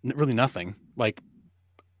really nothing. Like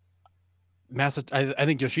I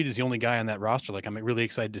think Yoshida's the only guy on that roster. Like I'm really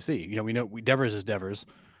excited to see. We know Devers is Devers,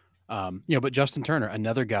 but Justin Turner,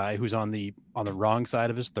 another guy who's on the wrong side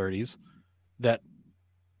of his 30s, that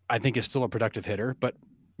I think is still a productive hitter, but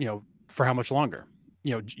for how much longer?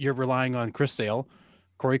 You're relying on Chris Sale,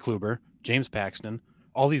 Corey Kluber, James Paxton.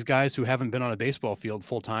 All these guys who haven't been on a baseball field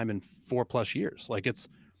full time in 4+ years. Like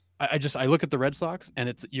I look at the Red Sox,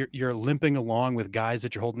 and you're limping along with guys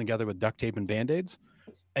that you're holding together with duct tape and Band-Aids.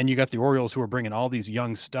 And you got the Orioles who are bringing all these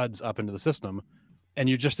young studs up into the system, and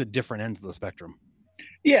you're just at different ends of the spectrum.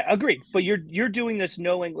 Yeah, agreed. But you're doing this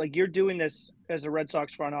knowing, like you're doing this as a Red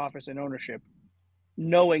Sox front office and ownership,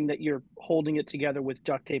 knowing that you're holding it together with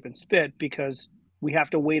duct tape and spit because we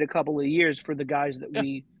have to wait a couple of years for the guys that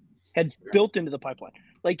we had built into the pipeline.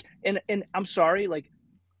 Like, and I'm sorry, like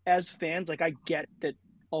as fans, like I get that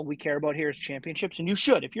all we care about here is championships, and you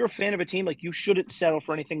should. If you're a fan of a team, like you shouldn't settle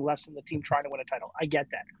for anything less than the team trying to win a title. I get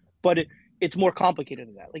that. But it's more complicated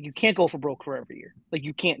than that. Like you can't go for broke for every year. Like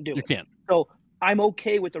you can't do it. You can't. So I'm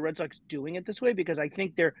okay with the Red Sox doing it this way because I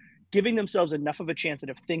think they're giving themselves enough of a chance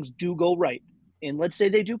that if things do go right, and let's say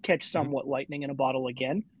they do catch somewhat lightning in a bottle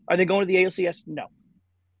again, are they going to the ALCS? No.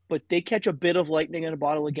 But they catch a bit of lightning in a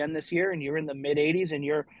bottle again this year, and you're in the mid-80s, and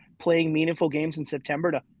you're playing meaningful games in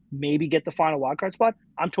September to maybe get the final wildcard spot.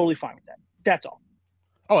 I'm totally fine with that. That's all.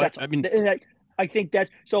 Oh, that's I mean, I think that's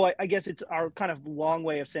so. I guess it's our kind of long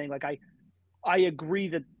way of saying like I agree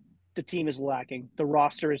that the team is lacking, the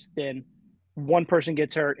roster is thin, one person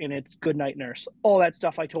gets hurt, and it's good night nurse. All that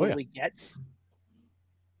stuff I totally get.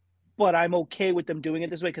 But I'm okay with them doing it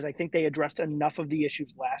this way because I think they addressed enough of the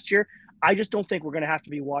issues last year. I just don't think we're going to have to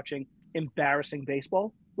be watching embarrassing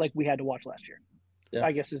baseball like we had to watch last year. Yeah.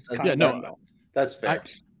 I guess is kind of no, that's fair.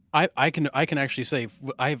 I can actually say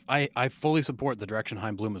I fully support the direction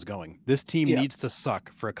Chaim Bloom is going. This team needs to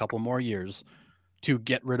suck for a couple more years to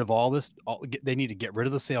get rid of all this. They need to get rid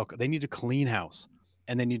of the sale. They need to clean house,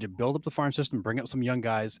 and they need to build up the farm system, bring up some young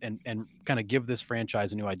guys, and kind of give this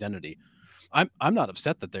franchise a new identity. I'm not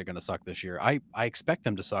upset that they're going to suck this year. I expect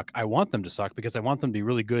them to suck. I want them to suck because I want them to be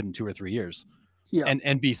really good in 2 or 3 years,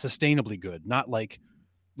 and be sustainably good. Not like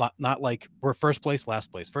Not like we're first place,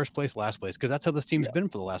 last place, first place, last place, because that's how this team's been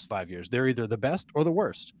for the last 5 years. They're either the best or the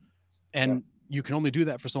worst, and you can only do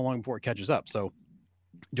that for so long before it catches up. So,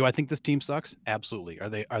 do I think this team sucks? Absolutely.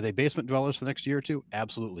 Are they basement dwellers for the next year or two?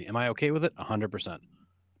 Absolutely. Am I okay with it? 100%.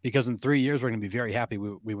 Because in 3 years we're going to be very happy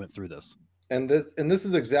we went through this. And this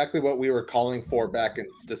is exactly what we were calling for back in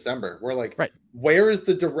December. We're like, right, where is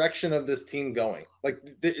the direction of this team going? Like,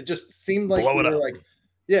 it just seemed like we were like,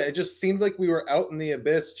 yeah, it just seemed like we were out in the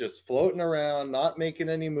abyss, just floating around, not making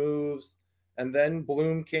any moves. And then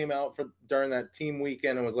Bloom came out during that team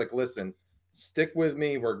weekend and was like, listen, stick with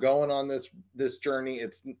me. We're going on this journey.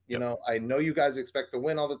 It's, you know, I know you guys expect to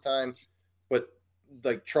win all the time, but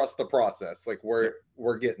like, trust the process. Like,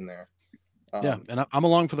 we're getting there. Yeah, and I'm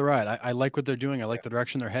along for the ride. I like what they're doing. I like the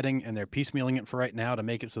direction they're heading, and they're piecemealing it for right now to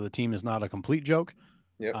make it so the team is not a complete joke.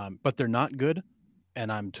 Yeah, but they're not good,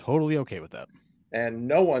 and I'm totally okay with that. And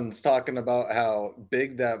no one's talking about how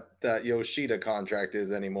big that Yoshida contract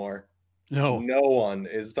is anymore. No one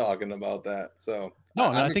is talking about that. So no,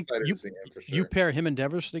 and I think you pair him and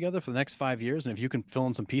Devers together for the next 5 years, and if you can fill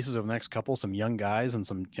in some pieces over the next couple, some young guys and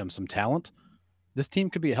some talent, this team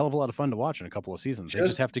could be a hell of a lot of fun to watch in a couple of seasons. They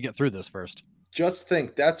just have to get through this first. Just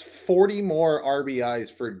think, that's 40 more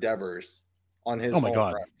RBIs for Devers on his home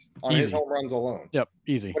runs. On his home runs alone. Yep,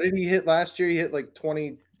 easy. What did he hit last year? He hit like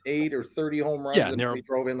 28 or 30 home runs, and he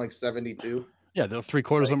drove in like 72. Yeah, the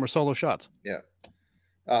 3/4 of them were solo shots.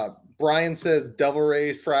 Yeah. Brian says Devil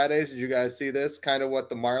Rays Fridays. Did you guys see this? Kind of what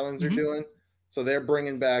the Marlins are doing. So they're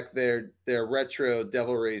bringing back their retro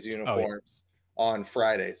Devil Rays uniforms on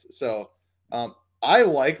Fridays. So I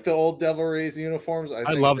like the old Devil Rays uniforms.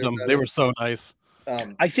 I love them. They were so nice.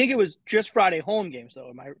 I think it was just Friday home games,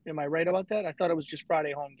 though. Am I right about that? I thought it was just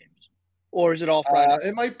Friday home games, or is it all Friday?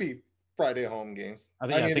 It might be Friday home games. I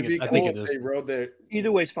think it is. They rode their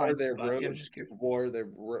either way is fine.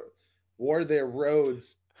 Wore their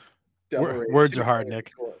roads. Words are hard,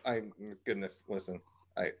 Nick. Goodness, listen,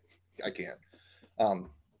 I can't.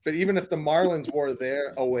 But even if the Marlins wore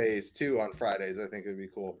their aways too on Fridays, I think it'd be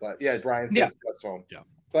cool. But yeah, Brian says just home. Yeah,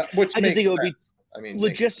 but I just think it would be. I mean,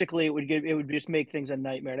 logistically, it would just make things a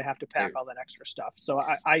nightmare to have to pack all that extra stuff. So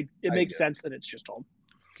it makes sense that it's just home.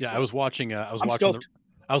 Yeah, I was watching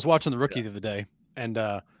the rookie the other day, and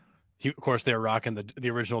of course they were rocking the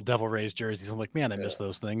original Devil Rays jerseys. I'm like, man, I miss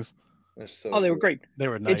those things. They were great. They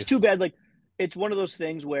were nice. It's too bad. Like, it's one of those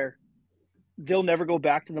things where they'll never go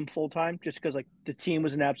back to them full time, just because like the team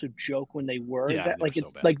was an absolute joke when they were. Yeah, like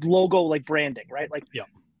it's so like logo, like branding, right? Like, yeah.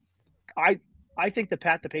 I think the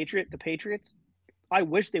Patriots. I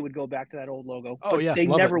wish they would go back to that old logo. Oh yeah, they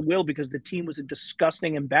never will, because the team was a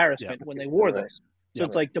disgusting embarrassment when they wore those. So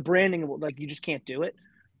it's like the branding, like you just can't do it.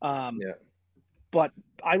 But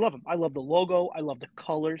I love them. I love the logo. I love the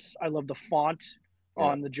colors. I love the font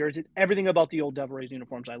on the jerseys. Everything about the old Devil Rays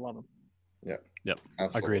uniforms, I love them. Yeah. Yep.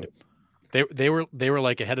 Absolutely. Agreed. They were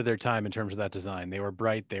like ahead of their time in terms of that design. They were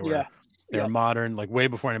bright. They were modern, like way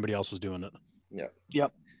before anybody else was doing it. Yeah.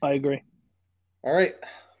 Yep. I agree. All right.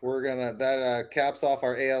 That caps off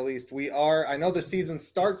our AL East. I know the season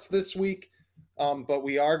starts this week, but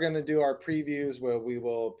we are going to do our previews where we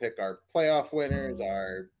will pick our playoff winners,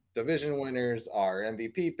 our division winners, our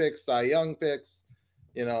MVP picks, Cy Young picks,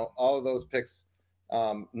 all of those picks.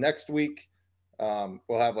 Next week,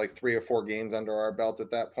 we'll have like 3 or 4 games under our belt at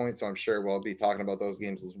that point. So I'm sure we'll be talking about those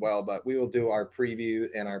games as well, but we will do our preview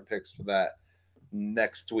and our picks for that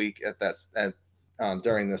next week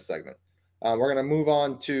during this segment. We're going to move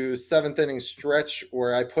on to 7th inning stretch,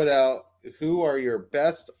 where I put out who are your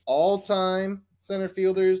best all-time center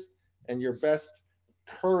fielders and your best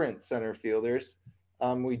current center fielders.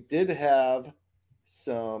 We did have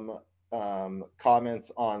some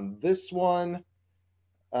comments on this one.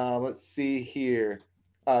 Let's see here.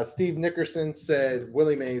 Steve Nickerson said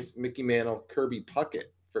Willie Mays, Mickey Mantle, Kirby Puckett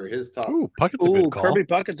for his top. Ooh, Puckett's a good call. Kirby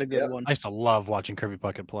Puckett's a good one. I used to love watching Kirby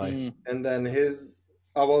Puckett play. And then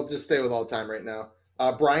we'll just stay with all time right now.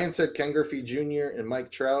 Brian said Ken Griffey Jr. and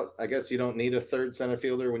Mike Trout. I guess you don't need a third center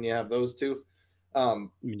fielder when you have those two.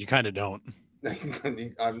 You kind of don't.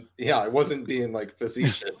 I wasn't being like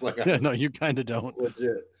facetious. No, you kind of don't.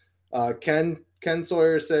 Legit. Ken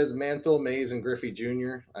Sawyer says Mantle, Mays, and Griffey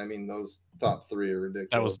Jr. I mean, those top 3 are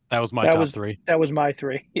ridiculous. That was my top 3. That was my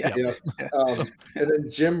 3. Yeah. And then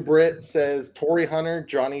Jim Britt says Torrey Hunter,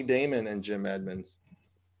 Johnny Damon, and Jim Edmonds.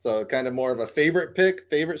 So kind of more of a favorite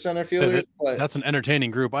center fielder. But that's an entertaining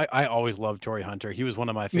group. I always loved Torrey Hunter. He was one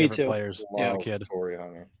of my favorite players as a kid. Torrey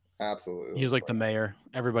Hunter. Absolutely. He was like the mayor.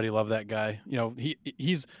 Everybody loved that guy.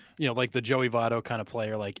 He's like the Joey Votto kind of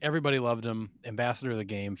player. Like everybody loved him. Ambassador of the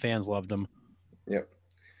game. Fans loved him. Yep.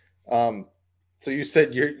 So you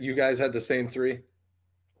said you guys had the same three?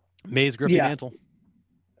 Mays, Griffey, Yeah. Mantle.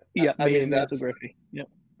 Yeah, I mean, Mantle, that's Griffey. Yep.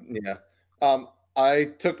 yeah. I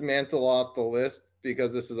took Mantle off the list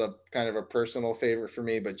because this is a kind of a personal favorite for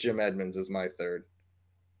me, but Jim Edmonds is my third.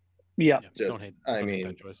 Yeah. Yeah, Just, don't hate mean,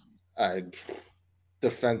 that choice. I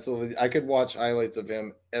defensively, I could watch highlights of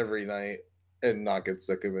him every night and not get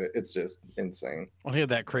sick of it. It's just insane. Well, he had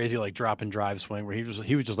that crazy like drop and drive swing where he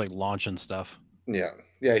was just like launching stuff. Yeah,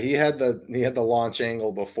 yeah. He had the launch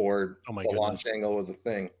angle before Oh my the goodness. launch angle was a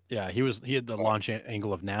thing. Yeah, he had the launch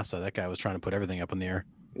angle of NASA. That guy was trying to put everything up in the air.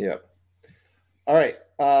 Yeah. All right.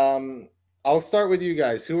 I'll start with you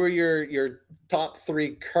guys. Who are your top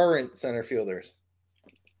three current center fielders?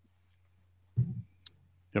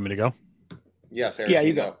 You want me to go? Yes, Harrison,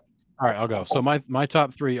 you go. All right, I'll go. So my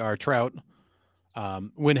top three are Trout,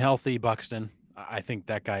 when healthy, Buxton. I think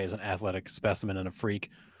that guy is an athletic specimen and a freak.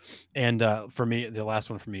 And for me, the last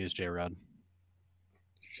one for me is J-Rod.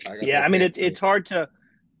 Yeah, I mean it's hard to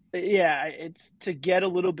it's to get a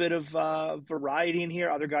little bit of variety in here,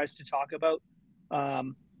 other guys to talk about.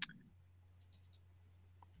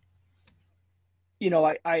 You know,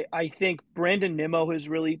 I think Brandon Nimmo has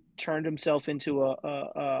really turned himself into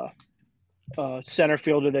a center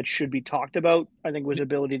fielder that should be talked about. I think with his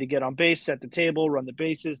ability to get on base, set the table, run the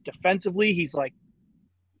bases. Defensively, he's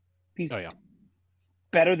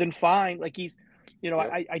better than fine. Like he's, you know,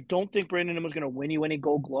 I don't think Brandon Nimmo's going to win you any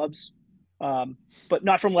Gold Gloves, but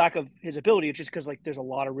not from lack of his ability. It's just because like there's a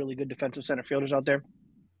lot of really good defensive center fielders out there.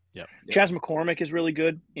 Yeah, Chas McCormick is really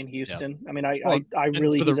good in Houston. Yeah. I mean, I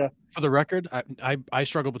really for the record, I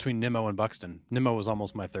struggle between Nimmo and Buxton. Nimmo was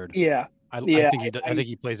almost my third. Yeah, I think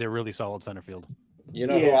he plays a really solid center field. You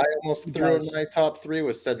know who I almost threw in my top three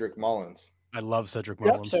was Cedric Mullins. I love Cedric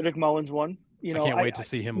Mullins. Yep, Cedric Mullins won. You know, I can't wait to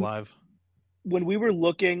see him live. When we were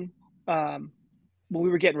looking, when we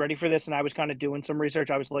were getting ready for this, and I was kind of doing some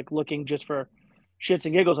research, I was like looking just for shits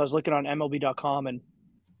and giggles. I was looking on MLB.com, and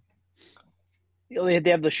they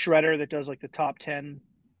have the shredder that does like the top 10.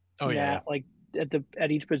 Oh yeah, like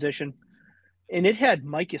at each position, and it had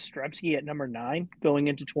Mike Yastrzemski at number 9 going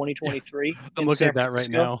into 2023. I'm looking at that right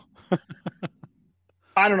now.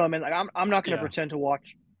 I don't know, man. Like I'm not going to pretend to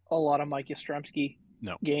watch a lot of Mike Yastrzemski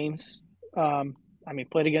games. I mean,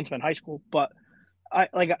 played against him in high school, but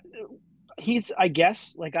he's, I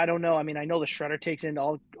guess, like, I don't know. I mean, I know the shredder takes into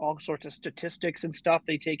all sorts of statistics and stuff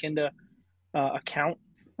they take into account.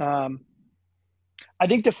 I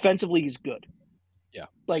think defensively he's good. Yeah.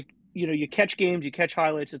 Like, you know, you catch games, you catch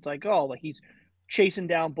highlights. It's like, oh, like he's chasing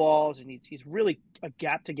down balls and he's really a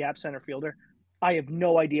gap to gap center fielder. I have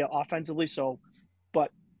no idea offensively. So,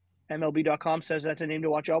 but MLB.com says that's a name to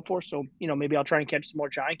watch out for. So, you know, maybe I'll try and catch some more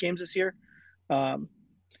Giant games this year.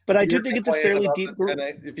 But I do think it's a fairly deep group.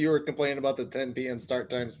 If you were complaining about the 10 p.m. start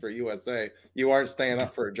times for USA, you aren't staying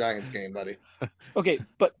up for a Giants game, buddy. Okay,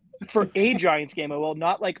 but for a Giants game, I will,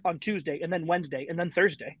 not like on Tuesday and then Wednesday and then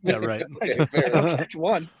Thursday. Yeah, right. Okay, fair enough. Catch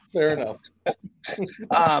one. Fair enough.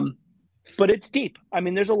 But it's deep. I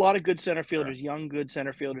mean, there's a lot of good center fielders, young good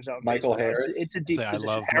center fielders out. Michael Harris. It's a deep position. I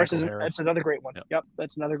love Harris. Harris. That's another great one. Yep,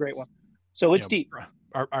 that's another great one. So it's deep.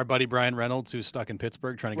 Our buddy Brian Reynolds, who's stuck in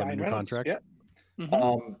Pittsburgh trying to get a new contract. Yeah.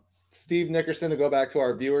 Mm-hmm. Steve Nickerson, to go back to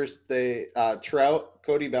our viewers, they Trout,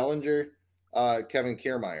 Cody Bellinger, Kevin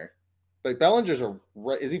Kiermaier. But Bellinger's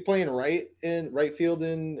is he playing right field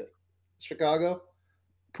in Chicago?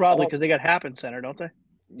 Probably because they got Happen Center, don't they?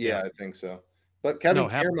 Yeah, I think so. But Kevin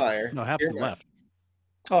Kiermaier. No, Hampson left.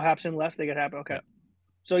 Oh, Hampson left. They got Happen. Okay. Yeah.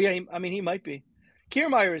 So yeah, I mean, he might be.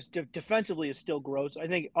 Kiermaier is defensively is still gross. I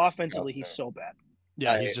think offensively he's so bad.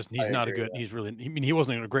 Yeah, he's not a good. He's really. I mean, he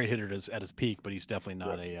wasn't a great hitter at his peak, but he's definitely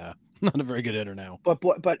not a very good hitter now.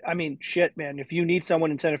 But I mean, shit, man. If you need someone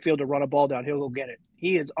in center field to run a ball down, he'll go get it.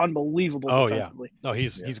 He is unbelievable defensively. Yeah. No,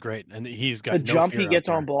 he's great, and he's got the jump he gets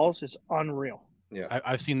on balls is unreal. Yeah,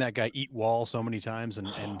 I've seen that guy eat wall so many times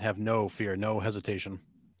and have no fear, no hesitation.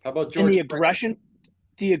 How about George? And the aggression,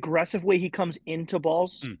 the aggressive way he comes into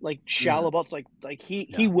balls, like shallow balls, like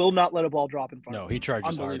he will not let a ball drop in front of him. No, he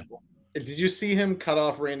charges hard. Did you see him cut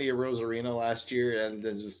off Randy Arozarena last year and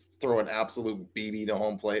then just throw an absolute BB to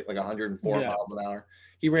home plate, like 104 miles an hour?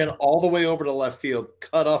 He ran all the way over to left field,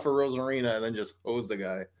 cut off Arozarena, and then just hosed the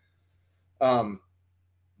guy.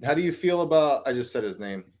 How do you feel about? I just said his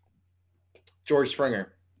name, George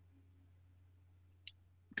Springer.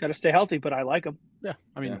 Got to stay healthy, but I like him. Yeah,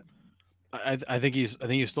 I mean, I think he's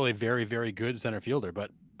still a very, very good center fielder,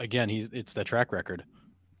 but again, it's the track record.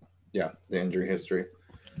 Yeah, the injury history.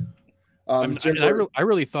 I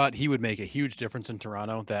really thought he would make a huge difference in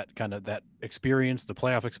Toronto. That experience, the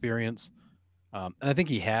playoff experience, and I think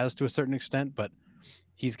he has to a certain extent. But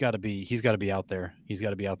he's got to be out there. He's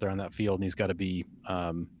got to be out there on that field, and he's got to be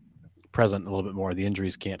present a little bit more. The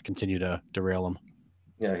injuries can't continue to derail him.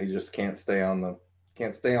 Yeah, he just can't stay on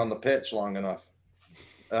the pitch long enough.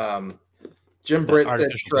 Jim Britt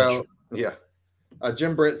said Trout. Yeah.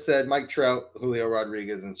 Jim Britt said Mike Trout, Julio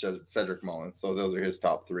Rodriguez, and Cedric Mullins. So those are his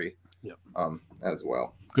top three. Yep. As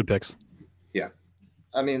well. Good picks. Yeah.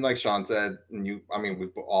 I mean, like Sean said, and we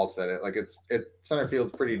all said it. Like center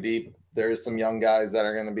field's pretty deep. There's some young guys that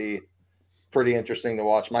are going to be pretty interesting to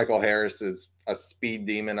watch. Michael Harris is a speed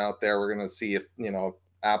demon out there. We're going to see if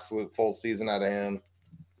absolute full season out of him.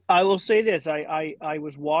 I will say this: I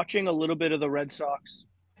was watching a little bit of the Red Sox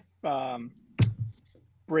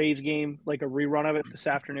Braves game, like a rerun of it this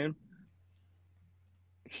afternoon.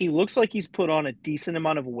 He looks like he's put on a decent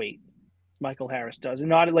amount of weight. Michael Harris does, and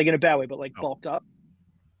not like in a bad way, but like bulked up.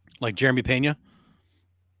 Like Jeremy Pena?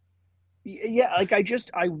 Yeah, like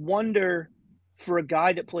I wonder, for a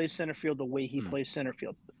guy that plays center field the way he plays center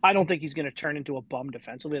field, I don't think he's going to turn into a bum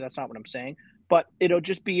defensively. That's not what I'm saying. But it'll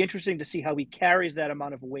just be interesting to see how he carries that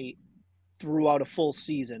amount of weight throughout a full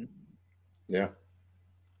season. Yeah.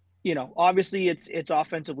 Obviously it's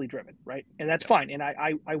offensively driven, right? And that's fine. And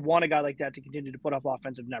I want a guy like that to continue to put up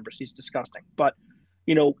offensive numbers. He's disgusting. But,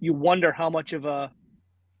 you wonder how much of a,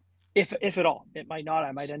 if at all, it might not.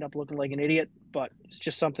 I might end up looking like an idiot, but it's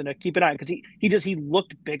just something to keep an eye on, because he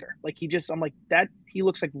looked bigger. Like I'm like that. He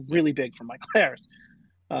looks like really big for Michael Harris.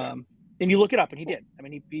 And you look it up, and he did. I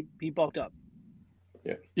mean, he bulked up.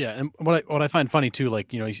 Yeah, and what I find funny too,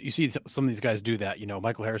 like you see some of these guys do that.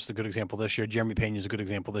 Michael Harris is a good example this year. Jeremy Pena is a good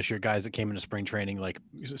example this year. Guys that came into spring training like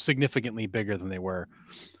significantly bigger than they were,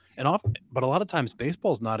 but a lot of times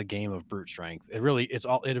baseball is not a game of brute strength. It really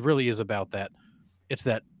is about that. It's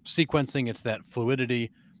that sequencing, it's that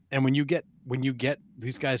fluidity, and when you get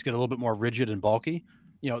these guys get a little bit more rigid and bulky,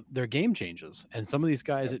 their game changes. And some of these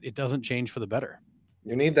guys, it doesn't change for the better.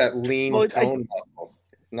 You need that lean tone muscle,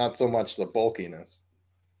 not so much the bulkiness.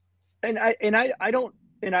 And I don't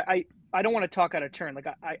want to talk out of turn. Like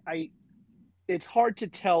it's hard to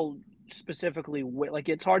tell specifically. Like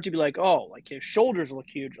it's hard to be like, oh, like his shoulders look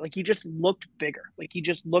huge. Like he just looked bigger. Like he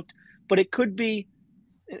just looked. But it could be.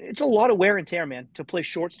 It's a lot of wear and tear, man, to play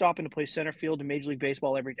shortstop and to play center field in Major League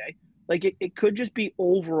Baseball every day. Like it could just be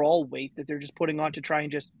overall weight that they're just putting on to try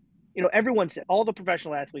and just, everyone said, all the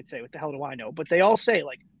professional athletes say, what the hell do I know? But they all say,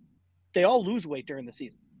 like, they all lose weight during the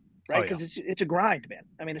season, right? Because it's a grind, man.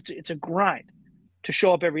 I mean, it's a grind to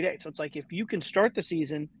show up every day. So it's like, if you can start the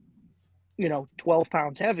season, 12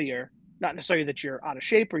 pounds heavier, not necessarily that you're out of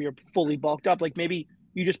shape or you're fully bulked up, like maybe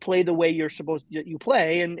you just play the way you're supposed to, you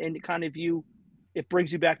play, and kind of it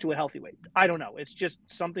brings you back to a healthy weight. I don't know. It's just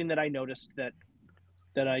something that I noticed that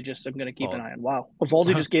I just am going to keep an eye on. Wow.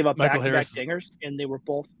 Evaldi just gave up back-to-back dingers, and they were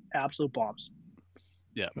both absolute bombs.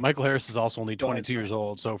 Yeah. Michael Harris is also only 22 years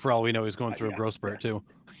old, so for all we know, he's going through a growth spurt too.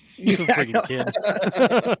 He's a freaking kid.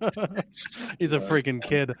 He's a freaking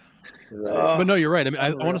kid. But no, you're right. I mean, I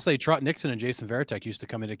want to say Trot Nixon and Jason Varitek used to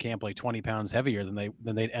come into camp like 20 pounds heavier than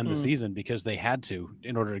they'd end the season, because they had to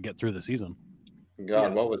in order to get through the season.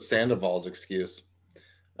 God, what was Sandoval's excuse?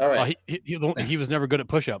 All right. He was never good at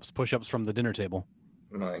push-ups from the dinner table.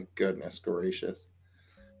 My goodness gracious.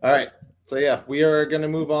 All right. So, yeah, we are going to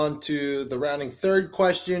move on to the rounding third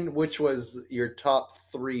question, which was your top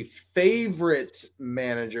 3 favorite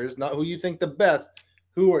managers, not who you think the best.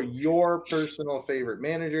 Who are your personal favorite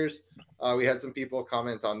managers? We had some people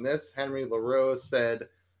comment on this. Henry LaRose said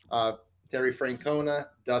Terry Francona,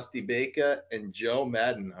 Dusty Baker, and Joe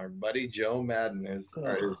Madden. Our buddy Joe Madden are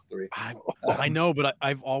his 3. I know, but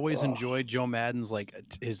I've always enjoyed Joe Madden's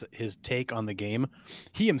his take on the game.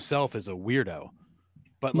 He himself is a weirdo,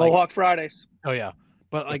 but Mohawk Fridays. Oh yeah,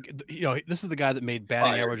 but this is the guy that made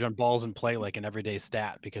batting average on balls in play like an everyday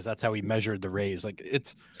stat, because that's how he measured the Rays. Like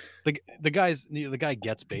it's the guy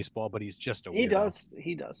gets baseball, but he's just a weirdo.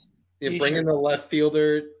 He does. Yeah, bring in the left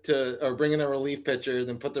fielder or bring in a relief pitcher,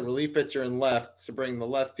 then put the relief pitcher in left to bring the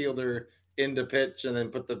left fielder into pitch, and then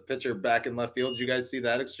put the pitcher back in left field. Did you guys see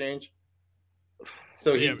that exchange?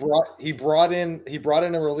 So he brought in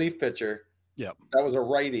a relief pitcher. Yep. That was a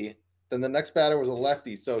righty. Then the next batter was a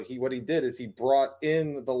lefty. So what he did is he brought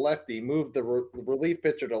in the lefty, moved the relief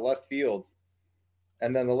pitcher to left field,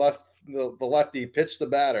 and then the lefty pitched the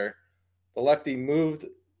batter. The lefty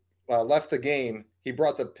left the game. He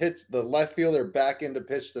brought the left fielder back into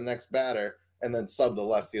pitch the next batter, and then subbed the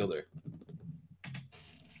left fielder.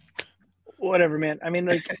 Whatever, man. I mean,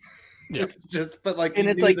 like, it's just, but like, and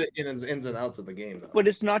it's like the ins and outs of the game, though. But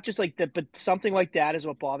it's not just like that. But something like that is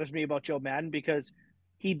what bothers me about Joe Madden, because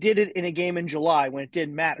he did it in a game in July when it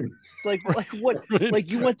didn't matter. It's like what? Like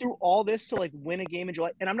you went through all this to like win a game in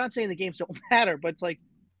July, and I'm not saying the games don't matter, but it's like,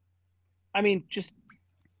 I mean, just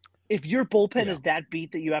if your bullpen is that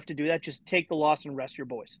beat that you have to do that, just take the loss and rest your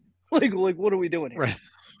boys. Like what are we doing here? Right.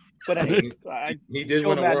 But anyway, he did Joe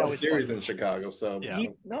win a Madden World always Series fun. in Chicago, so Yeah.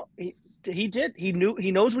 He did. He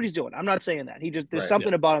knows what he's doing. I'm not saying that. There's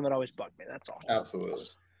something about him that always bugged me. That's all. Absolutely.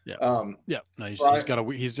 Yeah. Yeah. No,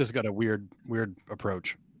 he's just got a weird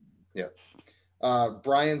approach. Yeah.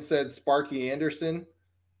 Brian said Sparky Anderson,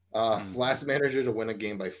 last manager to win a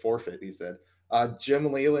game by forfeit. He said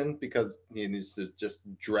Jim Leyland because he needs to just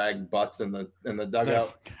drag butts in the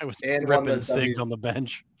dugout. I was and ripping cigs on the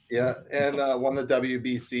bench. Yeah, and won the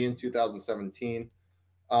WBC in 2017.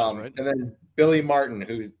 Right. And then Billy Martin,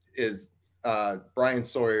 who is Brian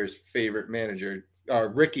Sawyer's favorite manager,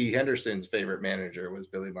 Ricky Henderson's favorite manager was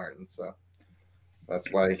Billy Martin. So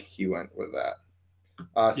that's why he went with that.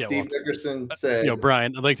 Steve Nickerson said,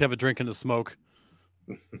 Brian, I'd like to have a drink and a smoke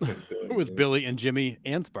with Billy and Jimmy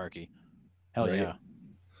and Sparky. Hell right.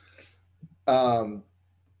 Yeah.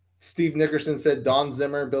 Steve Nickerson said Don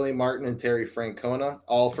Zimmer, Billy Martin, and Terry Francona,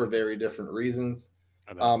 all for very different reasons.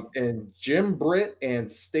 And Jim Britt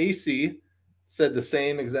and Stacy said the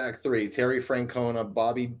same exact three: Terry Francona,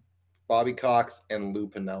 Bobby Cox, and Lou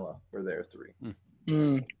Piniella were their three.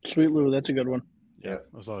 Sweet Lou, that's a good one. Yeah, it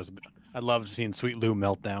was always. I loved seeing Sweet Lou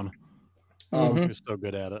melt down. He was so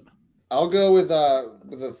good at it. I'll go with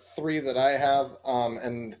the three that I have,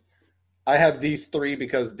 and I have these three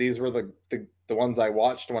because these were the ones I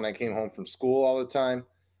watched when I came home from school all the time.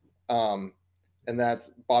 And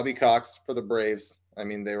that's Bobby Cox for the Braves. I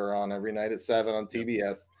mean, they were on every night at 7 on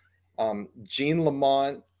TBS. Gene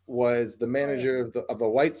Lamont was the manager of the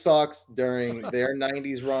White Sox during their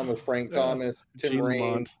 90s run with Frank Thomas, Tim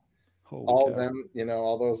Raines, all of them,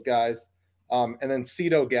 all those guys. And then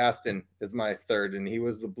Cito Gaston is my third, and he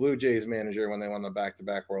was the Blue Jays manager when they won the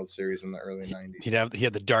back-to-back World Series in the early 90s. He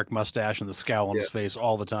had the dark mustache and the scowl on his face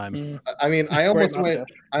all the time. I mean, I almost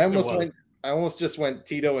just went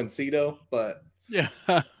Tito and Cito, but yeah.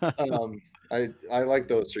 I like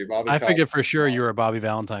those three. Bobby. I figured for sure you were a Bobby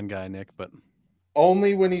Valentine guy, Nick, but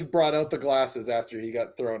only when he brought out the glasses after he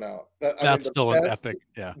got thrown out. That's still an epic,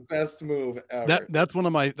 best move ever. That's one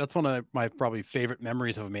of my probably favorite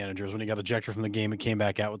memories of a manager is when he got ejected from the game and came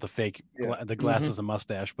back out with the fake the glasses and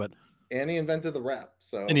mustache. And he invented the rap.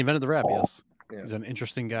 Yes. Yeah. He's an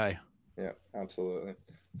interesting guy. Yeah, absolutely.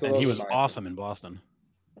 So and he was awesome in Boston.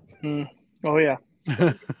 Oh yeah.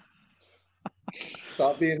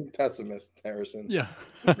 Stop being pessimist, Harrison. Yeah.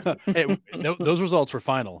 Hey, those results were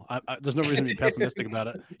final. There's no reason to be pessimistic about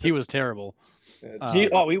it. He was terrible. He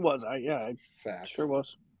was. Facts. Sure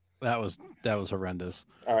was. That was horrendous.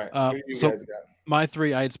 All right. Who do you guys got? My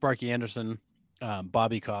three, I had Sparky Anderson,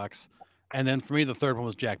 Bobby Cox, and then for me the third one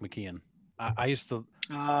was Jack McKeon. I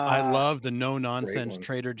loved the no nonsense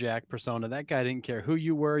Trader Jack persona. That guy didn't care who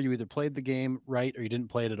you were. You either played the game right or you didn't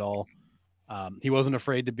play it at all. He wasn't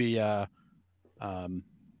afraid to be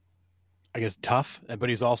I guess tough, but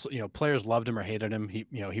he's also, players loved him or hated him.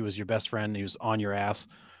 He was your best friend. He was on your ass.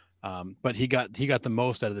 But he got the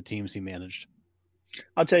most out of the teams he managed.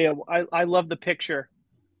 I'll tell you, I love the picture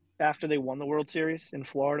after they won the World Series in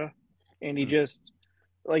Florida, and he just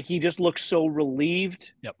looks so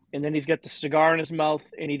relieved. Yep. And then he's got the cigar in his mouth,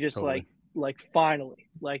 and he just totally. like finally,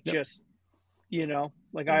 yep. I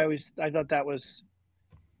thought that was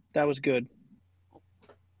good.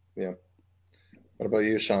 Yeah. What about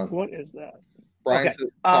you, Sean? What is that? Brian says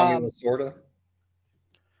Tommy Lasorda.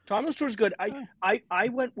 Tommy Lasorda's good. I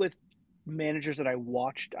went with managers that I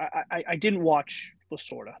watched. I didn't watch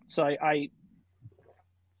Lasorda, so I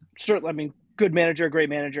certainly, good manager, great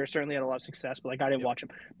manager, certainly had a lot of success, but I didn't watch him.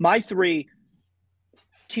 My three,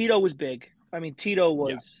 Tito was big. Tito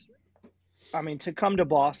was, to come to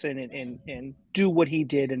Boston and do what he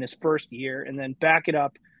did in his first year and then back it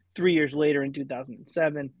up 3 years later in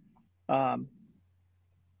 2007.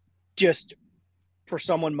 Just for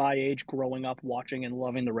someone my age growing up watching and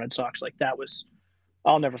loving the Red Sox,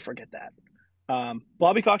 I'll never forget that.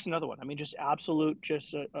 Bobby Cox, another one. Just absolute,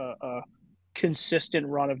 a consistent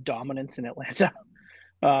run of dominance in Atlanta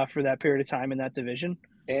for that period of time in that division.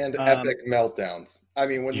 And epic meltdowns.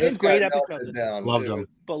 When this guy melted down, loved him.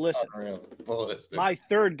 But listen, ballistic. My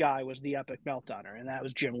third guy was the epic meltdowner, and that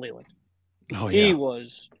was Jim Leyland. Oh, yeah. He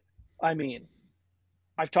was,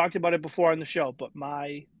 I've talked about it before on the show, but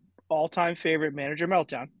my all-time favorite manager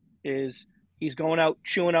meltdown is he's going out,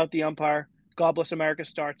 chewing out the umpire. God Bless America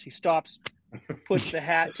starts. He stops, puts the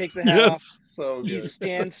hat, takes the hat off. So good. He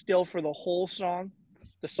stands still for the whole song.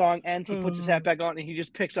 The song ends. He puts his hat back on, and he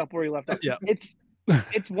just picks up where he left off. Yeah.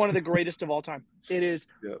 It's one of the greatest of all time. It is.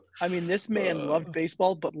 Yep. I mean, this man loved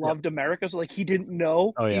baseball, but loved America. So like, he didn't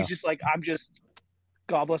know. Oh, yeah. He's just like, I'm just,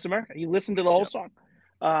 God bless America. He listened to the whole song.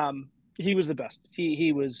 He was the best.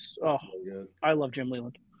 He was. Oh, So good. I love Jim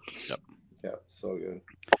Leyland. Yeah, so good.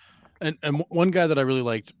 And one guy that I really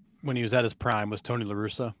liked when he was at his prime was Tony La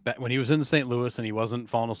Russa. When he was in St. Louis and he wasn't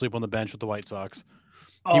falling asleep on the bench with the White Sox.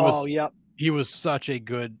 He was such a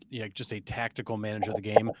good, just a tactical manager of the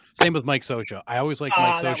game. Same with Mike Scioscia. I always liked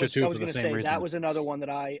Mike Scioscia too for the same reason. That was another one that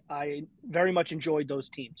I very much enjoyed those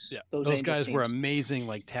teams. Yeah, those guys teams were amazing,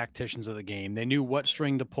 like tacticians of the game. They knew what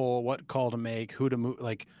string to pull, what call to make, who to move.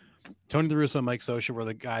 Like Tony La Russa and Mike Scioscia were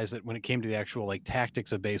the guys that, when it came to the actual like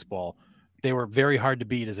tactics of baseball, they were very hard to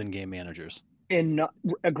beat as in-game managers. And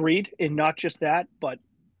agreed. And not just that, but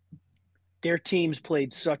their teams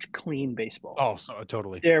played such clean baseball. Oh, so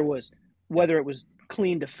totally. There was, whether it was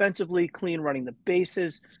clean defensively, clean running the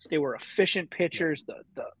bases, they were efficient pitchers.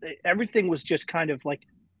 Everything was just kind of like,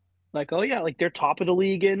 oh yeah, like they're top of the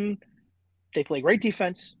league and they play great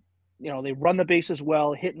defense. They run the bases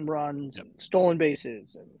well, hit and runs, and stolen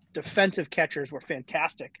bases, and defensive catchers were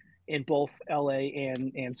fantastic in both LA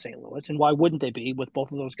and St. Louis. And why wouldn't they be, with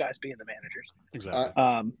both of those guys being the managers?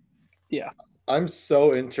 Exactly. Yeah. I'm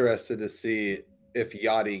so interested to see if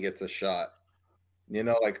Yadi gets a shot.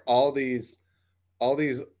 Like all these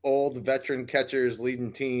old veteran catchers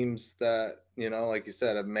leading teams that, like you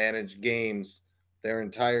said, have managed games their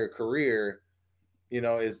entire career.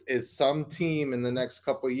 Is some team in the next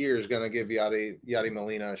couple of years going to give Yadi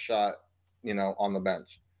Molina a shot, on the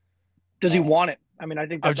bench? Does he want it? I mean, I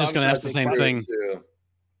think I was just going to ask the same thing. Too.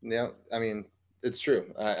 Yeah, I mean, it's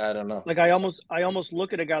true. I don't know. Like I almost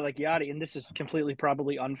look at a guy like Yadi, and this is completely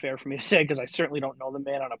probably unfair for me to say because I certainly don't know the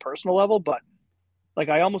man on a personal level, but like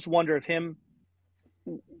I almost wonder if him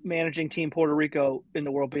managing Team Puerto Rico in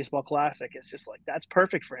the World Baseball Classic is just like, that's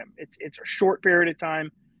perfect for him. It's a short period of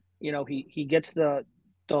time. He gets the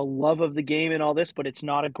love of the game and all this, but it's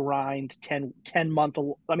not a grind 10 month.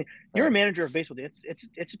 I mean, you're a manager of baseball. It's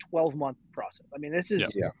a 12-month process. I mean, this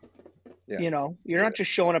is you're not just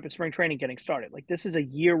showing up at spring training getting started. Like this is a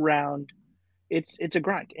year round. It's a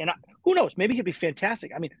grind, and who knows? Maybe he'd be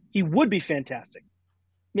fantastic. I mean, he would be fantastic.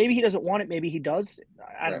 Maybe he doesn't want it. Maybe he does.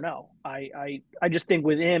 I don't know. I just think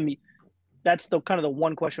with him, that's the kind of the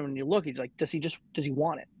one question when you look. He's like, does he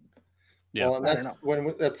want it? Yeah. Well,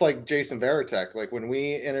 and that's like Jason Varitek. Like when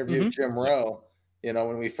we interviewed Jim Rowe,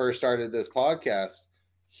 when we first started this podcast,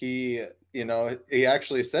 he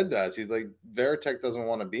actually said to us, he's like, Varitek doesn't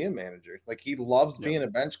want to be a manager. Like he loves being a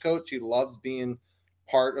bench coach. He loves being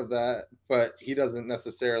part of that, but he doesn't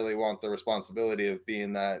necessarily want the responsibility of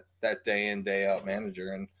being that day in, day out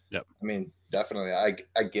manager. And I mean, definitely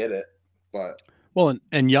I get it, but well,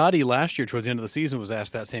 and Yadi last year towards the end of the season was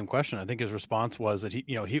asked that same question. I think his response was that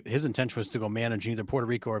his intention was to go manage either Puerto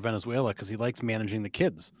Rico or Venezuela because he likes managing the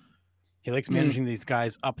kids. He likes managing these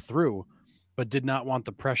guys up through, but did not want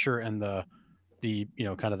the pressure and the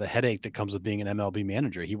kind of the headache that comes with being an MLB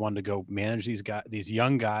manager. He wanted to go manage these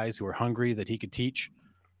young guys who are hungry that he could teach,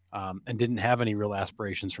 and didn't have any real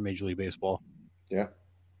aspirations for Major League Baseball. Yeah.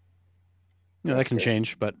 That can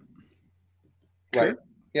change, but right.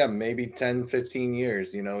 Yeah, maybe 10, 15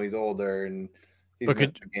 years, he's older and he's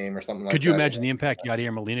missed a game or something like that. Could you imagine the impact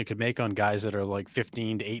Yadier Molina could make on guys that are like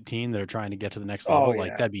 15 to 18 that are trying to get to the next level?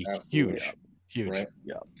 Like that'd be huge. Right?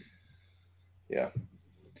 Yeah.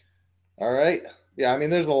 All right. Yeah, I mean,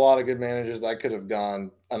 there's a lot of good managers. I could have gone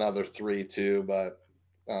another 3 too, but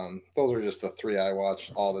those are just the 3 I watch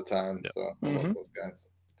all the time. So I love those guys.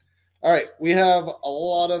 All right, we have a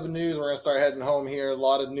lot of news. We're going to start heading home here. A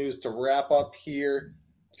lot of news to wrap up here.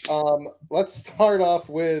 Let's start off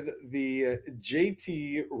with the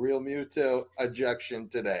JT Realmuto ejection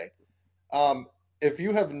today. If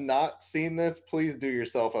you have not seen this, please do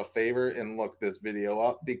yourself a favor and look this video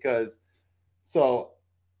up because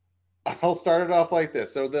I'll start it off like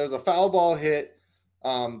this. So there's a foul ball hit.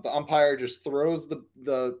 The umpire just throws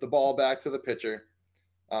the ball back to the pitcher.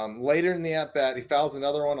 Later in the at-bat, he fouls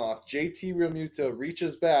another one off. JT Realmuto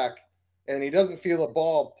reaches back, and he doesn't feel the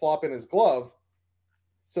ball plop in his glove.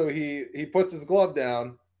 So he puts his glove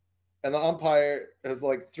down, and the umpire has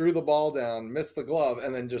threw the ball down, missed the glove,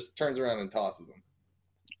 and then just turns around and tosses him.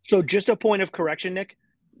 So just a point of correction, Nick,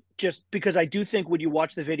 just because I do think when you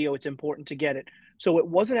watch the video, it's important to get it. So it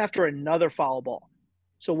wasn't after another foul ball.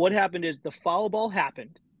 So what happened is the foul ball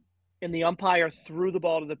happened, and the umpire threw the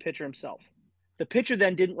ball to the pitcher himself. The pitcher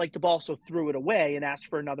then didn't like the ball, so threw it away and asked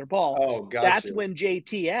for another ball. Oh, gotcha. That's when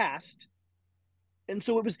JT asked. And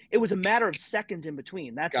so it was a matter of seconds in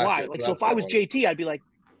between. That's why. So if I was JT, I'd be like,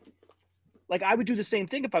 Like I would do the same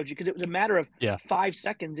thing if I was you, because it was a matter of Yeah. 5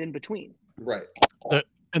 seconds in between. Right.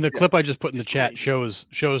 And the clip I just put in the It's chat crazy.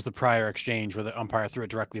 shows the prior exchange where the umpire threw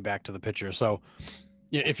it directly back to the pitcher. So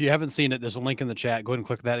yeah, if you haven't seen it, there's a link in the chat. Go ahead and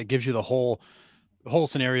click that. It gives you the whole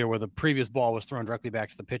scenario where the previous ball was thrown directly back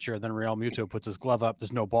to the pitcher. Then Real Muto puts his glove up.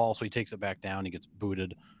 There's no ball, so he takes it back down. He gets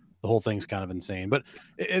booted. The whole thing's kind of insane. But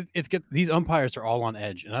these umpires are all on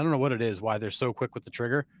edge, and I don't know what it is, why they're so quick with the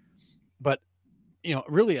trigger. But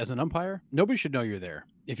really, as an umpire, nobody should know you're there.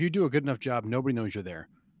 If you do a good enough job, nobody knows you're there.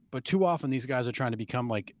 But too often, these guys are trying to become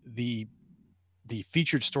like the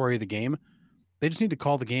featured story of the game. They just need to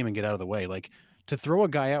call the game and get out of the way. Like, to throw a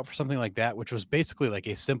guy out for something like that, which was basically like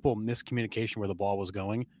a simple miscommunication where the ball was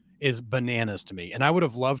going, is bananas to me. And I would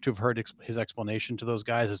have loved to have heard his explanation to those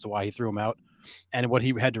guys as to why he threw him out, and what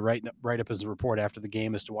he had to write up as a report after the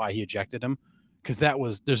game as to why he ejected him. Because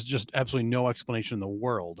there's just absolutely no explanation in the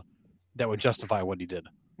world that would justify what he did.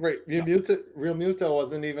 Right. Real Muto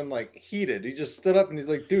wasn't even like heated. He just stood up and he's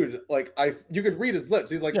like, dude, like you could read his lips.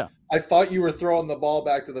 He's like, I thought you were throwing the ball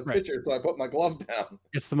back to the pitcher, so I put my glove down.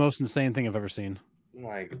 It's the most insane thing I've ever seen.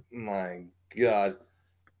 My God.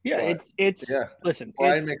 Yeah, but, it's listen.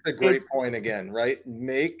 Brian makes a great point again, right?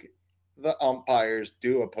 Make the umpires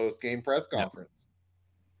do a post-game press conference.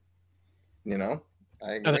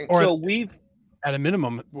 I agree. So we've, at a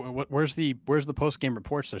minimum, where's the post-game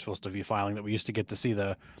reports they're supposed to be filing that we used to get to see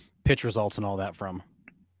the pitch results and all that from?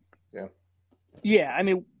 Yeah, I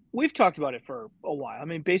mean, we've talked about it for a while. I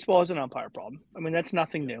mean, baseball is an umpire problem. I mean, that's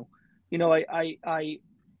nothing new. I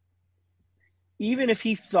even if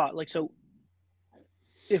he thought like, so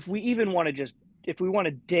if we want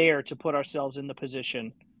to dare to put ourselves in the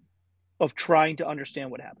position of trying to understand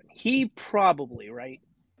what happened, he probably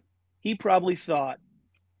thought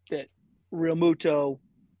that Real Muto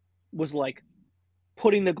was like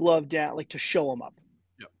putting the glove down, like to show him up.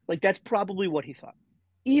 Yep. Like that's probably what he thought.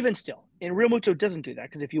 Even still, and Real Muto doesn't do that,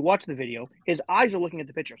 because if you watch the video, his eyes are looking at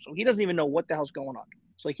the pitcher, so he doesn't even know what the hell's going on.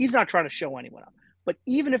 So like he's not trying to show anyone up. But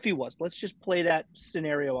even if he was, let's just play that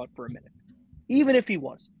scenario out for a minute. Even if he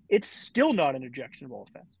was, it's still not an ejectionable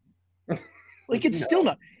offense. Like it's still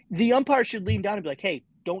not. The umpire should lean down and be like, "Hey,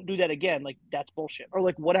 don't do that again. Like that's bullshit," or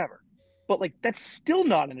like whatever. But like that's still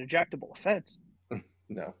not an ejectable offense.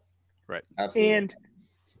 No. Right. Absolutely. And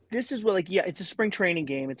this is what, like, yeah, it's a spring training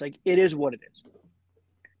game. It's like, it is what it is.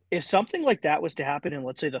 If something like that was to happen in,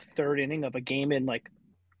 let's say, the third inning of a game in like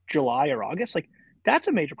July or August, like that's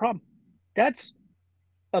a major problem. That's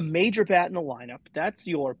a major bat in the lineup. That's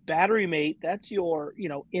your battery mate. That's your,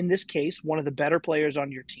 in this case, one of the better players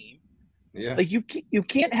on your team. Yeah. Like you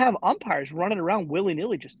can't have umpires running around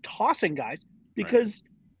willy-nilly just tossing guys because,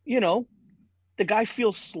 the guy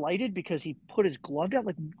feels slighted because he put his glove down.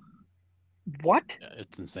 Like, what? Yeah,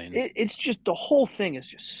 it's insane. It's just, the whole thing is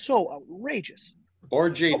just so outrageous. Or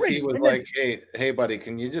JT outrageous. was like, hey, buddy,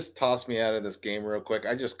 can you just toss me out of this game real quick?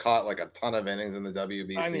 I just caught like a ton of innings in the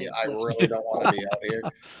WBC. I really don't want to be out here.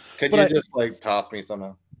 Could you just like toss me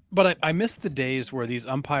somehow? But I miss the days where these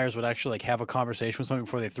umpires would actually like have a conversation with somebody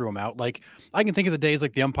before they threw him out. Like I can think of the days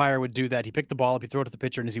like the umpire would do that. He picked the ball up, he threw it to the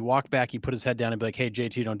pitcher, and as he walked back, he put his head down and be like, "Hey,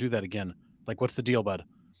 JT, don't do that again. Like, what's the deal, bud?"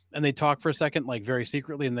 And they talk for a second, like very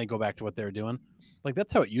secretly, and they go back to what they were doing. Like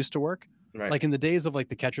that's how it used to work. Right. Like in the days of like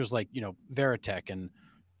the catchers, like Veritek and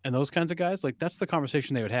those kinds of guys, like that's the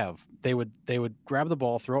conversation they would have. They would grab the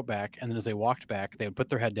ball, throw it back, and then as they walked back, they would put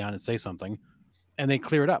their head down and say something. And they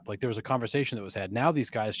clear it up. Like there was a conversation that was had. Now these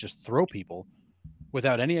guys just throw people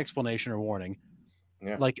without any explanation or warning.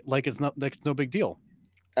 Yeah. Like it's no big deal.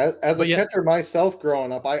 As a catcher myself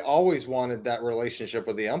growing up, I always wanted that relationship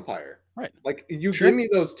with the umpire. Right. Like you give me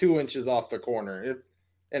those 2 inches off the corner.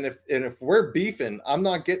 If we're beefing, I'm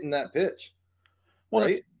not getting that pitch. Well,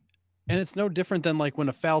 right. It's no different than like when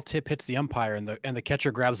a foul tip hits the umpire and the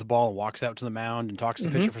catcher grabs the ball and walks out to the mound and talks to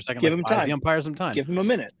the pitcher for a second. Give him time. The umpire some time. Give him a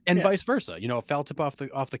minute. And vice versa. A foul tip off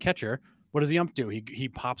the catcher. What does the ump do? He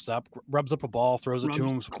pops up, rubs up a ball, throws it to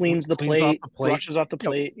him, cleans the plate, brushes off the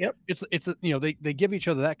plate. Yep. It's they give each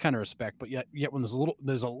other that kind of respect, but yet when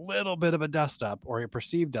there's a little bit of a dust up or a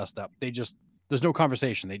perceived dust up, there's no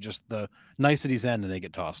conversation. They just the niceties end and they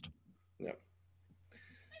get tossed. Yeah.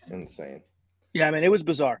 Insane. Yeah, I mean, it was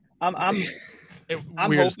bizarre. I'm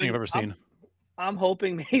weirdest thing I've ever seen. I'm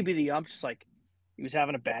hoping maybe the ump's just like he was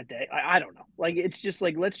having a bad day. I don't know. Like it's just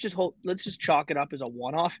like let's just chalk it up as a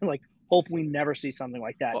one-off and like hope we never see something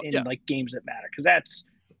like that in like games that matter, because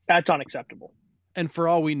that's unacceptable. And for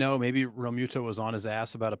all we know, maybe Real Muto was on his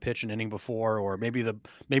ass about a pitch and inning before, or maybe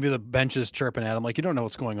the bench is chirping at him. Like you don't know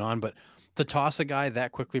what's going on, but to toss a guy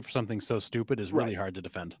that quickly for something so stupid is really hard to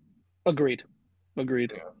defend. Agreed.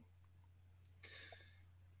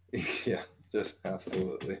 Yeah. Just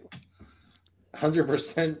absolutely.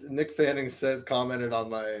 100%. Nick Fanning commented on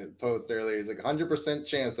my post earlier. He's like 100%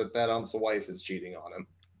 chance that ump's wife is cheating on him.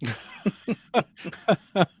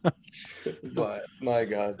 But my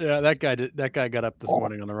God. Yeah, that guy got up this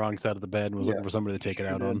morning on the wrong side of the bed and was looking for somebody to take it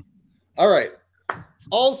out on. All right.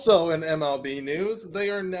 Also in MLB news, they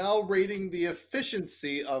are now rating the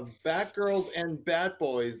efficiency of Batgirls and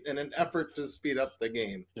Batboys in an effort to speed up the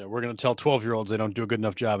game. Yeah, we're going to tell 12-year-olds they don't do a good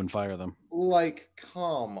enough job and fire them. Like,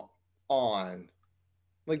 come on.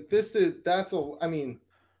 Like, that's a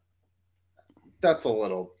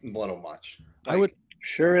little much. Like,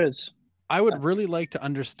 Sure is. I would really like to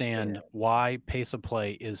understand why pace of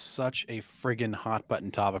play is such a friggin' hot button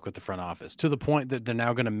topic with the front office, to the point that they're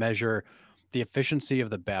now going to measure the efficiency of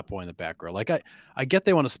the Batboy and the Batgirl. Like, I get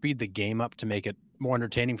they want to speed the game up to make it more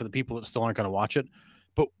entertaining for the people that still aren't going to watch it,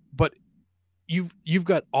 but you've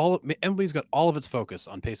got MLB's got all of its focus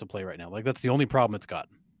on pace of play right now. Like, that's the only problem it's got.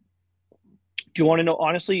 Do you want to know,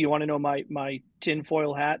 honestly, you want to know my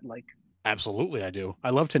tinfoil hat? Like, absolutely, I do. I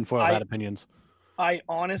love tinfoil hat opinions. I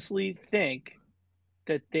honestly think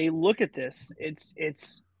that they look at this.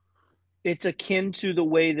 It's akin to the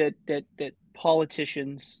way that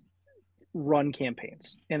politicians run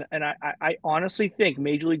campaigns, and I honestly think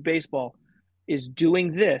Major League Baseball is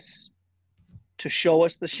doing this to show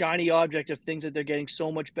us the shiny object of things that they're getting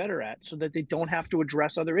so much better at, so that they don't have to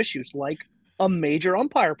address other issues like a major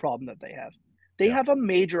umpire problem that they have. They have a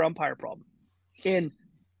major umpire problem, and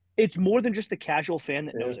it's more than just the casual fan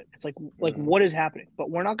that knows it. It's like what is happening? But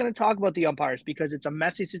we're not going to talk about the umpires because it's a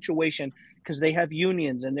messy situation, because they have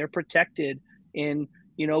unions and they're protected. And,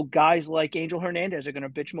 guys like Angel Hernandez are going to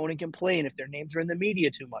bitch, moan, and complain if their names are in the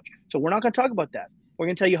media too much. So we're not going to talk about that. We're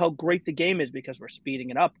going to tell you how great the game is because we're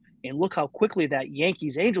speeding it up. And look how quickly that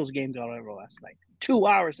Yankees-Angels game got over last night. 2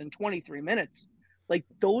 hours and 23 minutes. Like,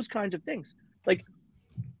 those kinds of things. Like,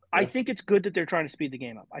 I think it's good that they're trying to speed the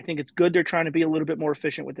game up. I think it's good they're trying to be a little bit more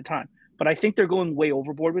efficient with the time. But I think they're going way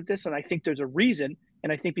overboard with this, and I think there's a reason,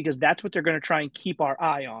 and I think because that's what they're going to try and keep our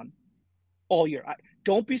eye on all year.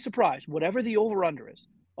 Don't be surprised. Whatever the over-under is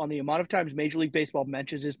on the amount of times Major League Baseball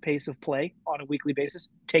mentions his pace of play on a weekly basis,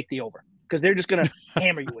 take the over. Because they're just going to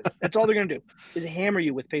hammer you with it. That's all they're going to do, is hammer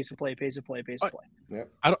you with pace of play, pace of play, pace of play.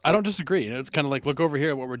 Yeah. I don't disagree. It's kind of like, look over here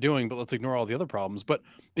at what we're doing, but let's ignore all the other problems. But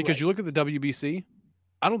because you look at the WBC,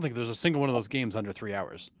 I don't think there's a single one of those games under 3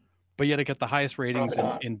 hours, but yet it got the highest ratings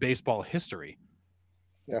in baseball history.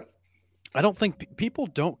 Yeah. I don't think people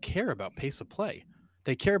don't care about pace of play.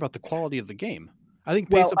 They care about the quality of the game. I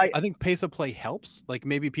think pace of play helps, like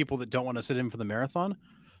maybe people that don't want to sit in for the marathon,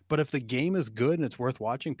 but if the game is good and it's worth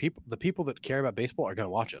watching, the people that care about baseball are going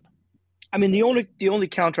to watch it. I mean, the only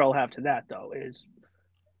counter I'll have to that, though, is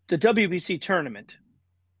the WBC tournament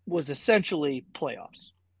was essentially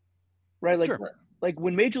playoffs, right? Like, like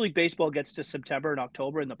when Major League Baseball gets to September and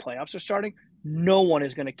October and the playoffs are starting, no one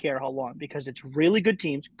is going to care how long, because it's really good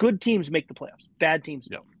teams. Good teams make the playoffs. Bad teams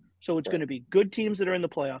don't. So it's going to be good teams that are in the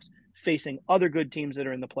playoffs facing other good teams that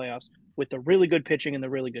are in the playoffs with the really good pitching and the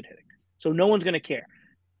really good hitting. So no one's going to care.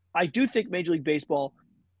 I do think Major League Baseball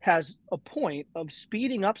has a point of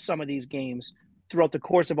speeding up some of these games throughout the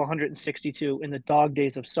course of 162 in the dog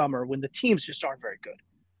days of summer when the teams just aren't very good.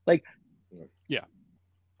 Like,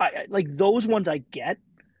 I like those ones I get.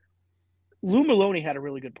 Lou Maloney had a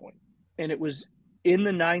really good point, and it was in the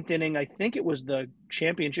 9th inning. I think it was the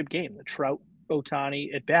championship game, the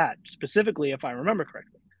Trout-Ohtani at bat, specifically, if I remember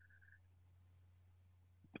correctly.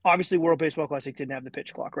 Obviously, World Baseball Classic didn't have the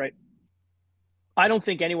pitch clock, right? I don't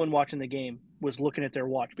think anyone watching the game was looking at their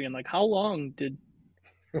watch being like, how long did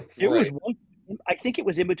it was one? I think it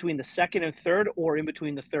was in between the 2nd and 3rd, or in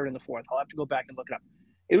between the 3rd and the 4th. I'll have to go back and look it up.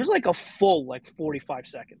 It was like a full 45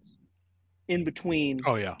 seconds in between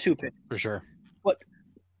two pitches. For sure. But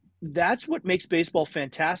that's what makes baseball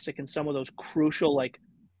fantastic in some of those crucial,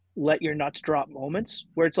 let your nuts drop moments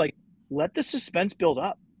where it's like, let the suspense build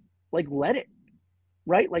up. Like, let it,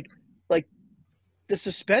 right? Like the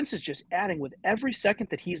suspense is just adding with every second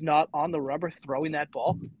that he's not on the rubber throwing that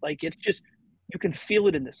ball. Like, it's just, you can feel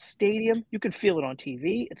it in the stadium. You can feel it on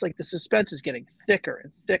TV. It's like the suspense is getting thicker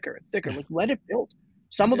and thicker and thicker. Like, let it build.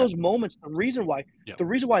 Some of those moments, the reason why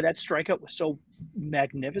that strikeout was so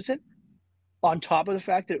magnificent, on top of the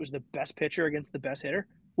fact that it was the best pitcher against the best hitter,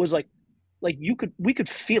 was like we could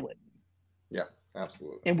feel it. Yeah,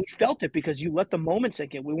 absolutely. And we felt it because you let the moment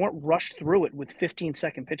sink in. We weren't rushed through it with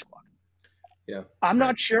 15-second pitch clock. Yeah. I'm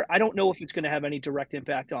not sure. I don't know if it's going to have any direct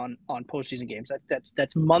impact on postseason games.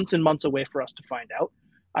 That's months and months away for us to find out.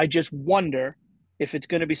 I just wonder if it's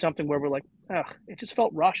going to be something where we're like, it just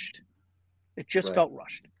felt rushed. It just felt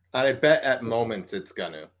rushed. I bet at moments it's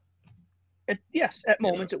going to. Yes, at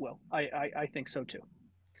moments it will. I think so too.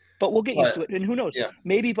 But we'll get used to it, and who knows? Yeah.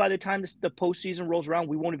 Maybe by the time the postseason rolls around,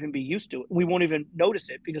 we won't even be used to it. We won't even notice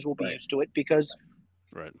it because we'll be Right. used to it because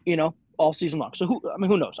Right. all season long. So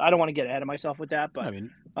who knows? I don't want to get ahead of myself with that, but I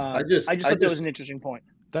mean, I just thought that was an interesting point.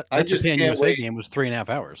 that I just Japan can't USA wait. game was 3.5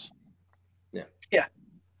 hours. Yeah. Yeah.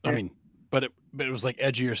 I mean, but it was like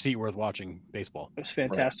edge of your seat worth watching baseball. It was a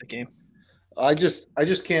fantastic game. I just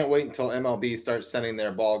can't wait until MLB starts sending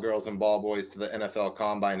their ball girls and ball boys to the NFL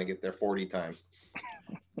Combine to get their 40 times.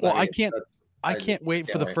 Well, I mean, can't wait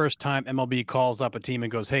for the first time MLB calls up a team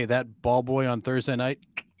and goes, "Hey, that ball boy on Thursday night,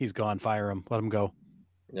 he's gone. Fire him. Let him go."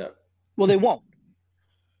 Yeah. Well, they won't.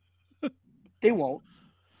 They won't.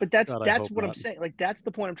 But that's God, I hope what I'm not. saying. Like that's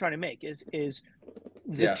the point I'm trying to make is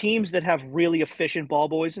the Yeah. teams that have really efficient ball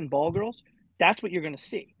boys and ball girls, that's what you're going to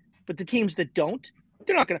see. But the teams that don't,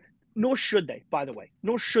 they're not going to. Nor should they, by the way.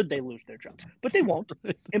 Nor should they lose their jobs. But they won't.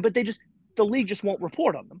 But the league just won't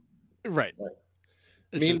report on them. Right.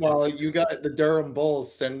 Meanwhile, you got the Durham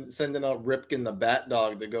Bulls sending out Ripken the bat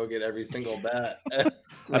dog to go get every single bat.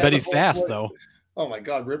 I bet he's fast though. Oh my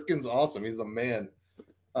God, Ripken's awesome. He's the man.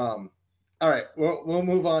 All right, we'll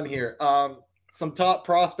move on here. Some top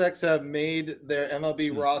prospects have made their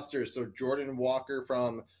MLB rosters. So Jordan Walker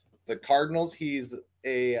from the Cardinals, he's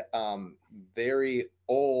a very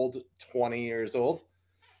old, 20 years old,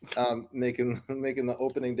 making the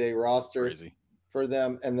opening day roster. Crazy. For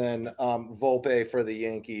them, and then Volpe for the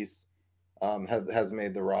Yankees has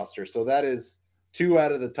made the roster. So that is 2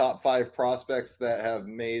 out of the top 5 prospects that have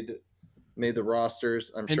made the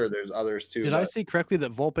rosters. I'm sure there's others too. Did I see correctly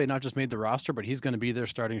that Volpe not just made the roster, but he's going to be their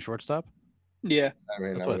starting shortstop? Yeah, I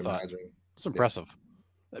mean, that's I what would I thought. imagine. It's impressive.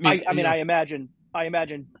 I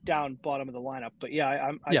imagine down bottom of the lineup, but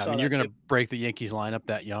I mean, you're going to break the Yankees lineup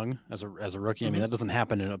that young as a rookie. I mean, that doesn't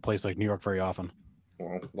happen in a place like New York very often.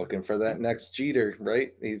 Well, looking for that next Jeter,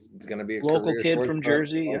 right? He's going to be a local kid from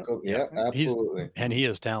Jersey. Yeah, absolutely. And he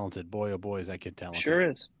is talented. Boy, oh boy, is that kid talented. Sure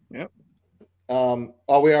is. Yep. We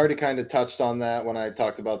already kind of touched on that when I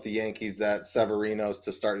talked about the Yankees, that Severino's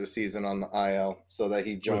to start the season on the IL so that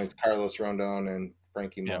he joins Carlos Rondon and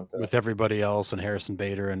Frankie Montas. With everybody else and Harrison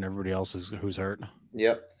Bader and everybody else who's hurt.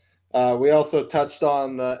 Yep. We also touched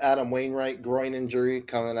on the Adam Wainwright groin injury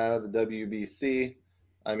coming out of the WBC.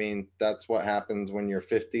 I mean, that's what happens when you're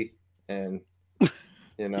 50 and,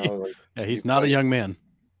 he's not a young man.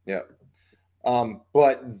 Yeah.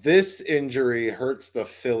 But this injury hurts the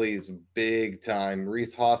Phillies big time.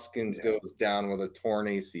 Rhys Hoskins goes down with a torn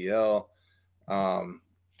ACL.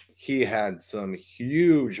 He had some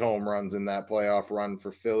huge home runs in that playoff run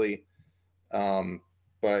for Philly.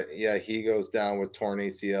 But yeah, he goes down with torn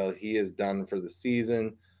ACL. He is done for the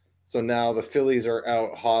season. So now the Phillies are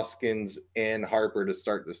out Hoskins and Harper to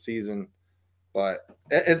start the season. But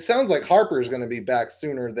it sounds like Harper is going to be back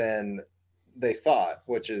sooner than they thought,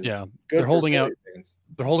 which is good. They're holding out.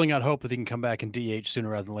 They're holding out hope that he can come back and DH sooner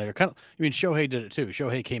rather than later. Shohei did it too.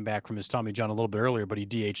 Shohei came back from his Tommy John a little bit earlier, but he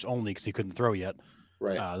DH'd only because he couldn't throw yet.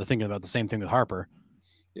 Right. They're thinking about the same thing with Harper.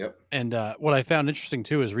 Yep. And what I found interesting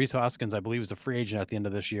too is Rhys Hoskins, I believe, is a free agent at the end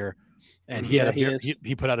of this year, and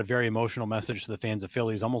he put out a very emotional message to the fans of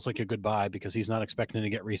Phillies, almost like a goodbye, because he's not expecting to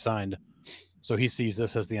get re-signed. So he sees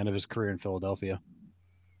this as the end of his career in Philadelphia.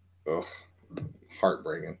 Oh,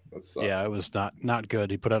 heartbreaking. That sucks. Yeah, it was not good.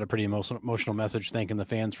 He put out a pretty emotional message thanking the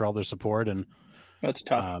fans for all their support, and that's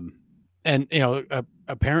tough. And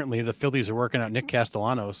apparently the Phillies are working out Nick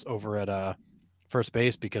Castellanos over at first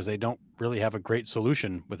base because they don't really have a great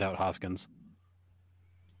solution without Hoskins.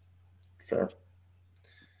 Fair.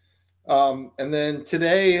 And then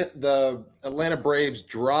today, the Atlanta Braves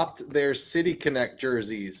dropped their City Connect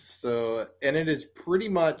jerseys. And it is pretty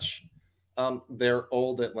much their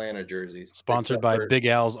old Atlanta jerseys. Sponsored by Big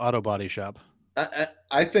Al's Auto Body Shop.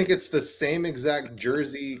 I think it's the same exact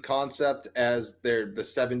jersey concept as the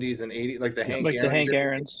 70s and 80s, like the Hank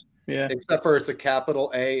Aaron's. Yeah. Except for it's a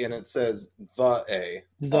capital A and it says the A.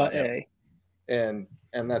 And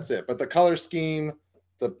that's it. But the color scheme,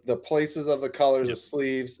 the places of the colors, the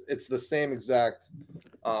sleeves, it's the same exact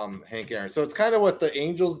Hank Aaron. So it's kind of what the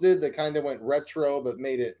Angels did. They kind of went retro but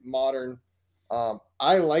made it modern.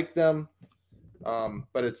 I like them.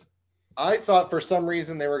 But I thought for some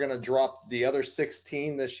reason they were going to drop the other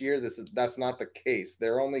 16 this year. That's not the case.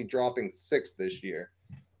 They're only dropping 6 this year.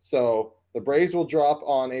 So the Braves will drop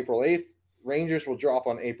on April 8th. Rangers will drop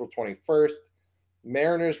on April 21st.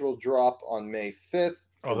 Mariners will drop on May 5th.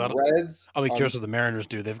 Reds. I'll be curious what the Mariners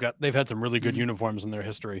do. They've had some really good uniforms in their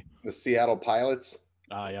history. The Seattle Pilots.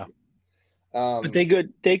 Yeah. But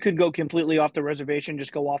they could go completely off the reservation,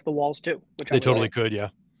 just go off the walls too. They totally could, yeah.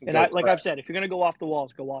 And Go like I've said, if you're gonna go off the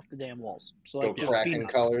walls, go off the damn walls. So Go like just Kraken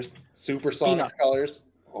peanuts. colors, supersonic Peanut. colors.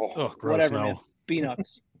 Oh, gross. Whatever, No. man.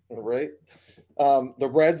 Peanuts. Right. The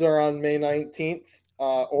Reds are on May 19th.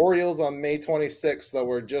 Orioles on May 26th, though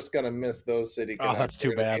we're just going to miss those city Oh, connects. that's too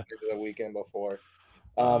We're gonna bad. be there the weekend before.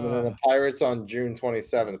 And then the Uh. Pirates on June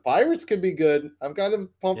 27th. The Pirates could be good. I'm kind of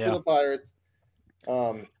pumped for Yeah. the Pirates.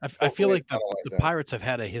 I feel like the the Pirates have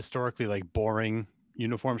had a historically like boring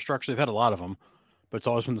uniform structure. They've had a lot of them, but it's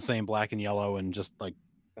always been the same black and yellow and just like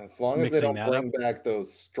as long as they mixing don't that bring back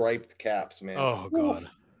those striped caps, man. oh god,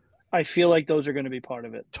 I feel like those are going to be part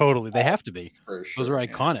of it. totally. They have to be. For sure. Those are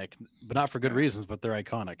iconic, but not for good reasons. But they're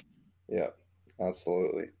iconic. Yeah,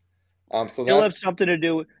 absolutely. So They'll have that's something to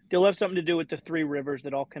do. They'll have something to do with the three rivers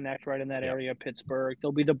that all connect right in that Yep. area of Pittsburgh.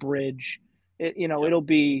 There'll be the bridge. Yep.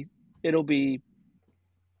 It'll be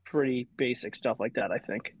pretty basic stuff like that, I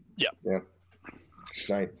think. yeah,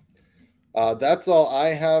 nice. That's all I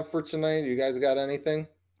have for tonight. You guys got anything?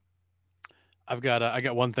 I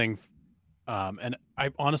got one thing, and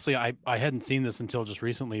I honestly I hadn't seen this until just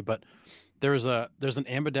recently, but there's an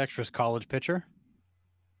ambidextrous college pitcher,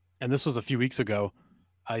 and this was a few weeks ago.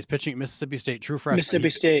 He's pitching at Mississippi State, true freshman. Mississippi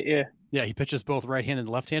State, yeah. Yeah, he pitches both right-handed and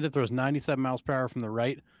left-handed. Throws 97 miles per hour from the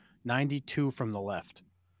right, 92 from the left.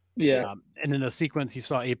 Yeah. And in a sequence, you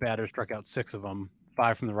saw 8 batters, struck out 6 of them,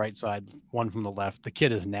 5 from the right side, 1 from the left. The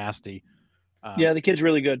kid is nasty. Yeah, the kid's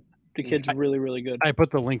really good. The kid's really, really good. I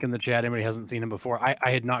put the link in the chat. Anybody hasn't seen him before. I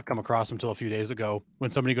had not come across him until a few days ago.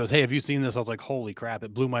 When somebody goes, "Hey, have you seen this?" I was like, "Holy crap!"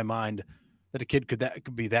 It blew my mind that a kid could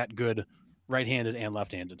be that good, right-handed and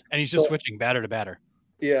left-handed, and he's just switching batter to batter.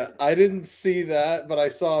 Yeah, I didn't see that, but I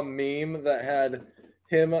saw a meme that had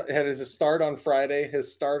his start on Friday,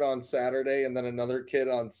 his start on Saturday, and then another kid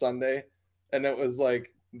on Sunday, and it was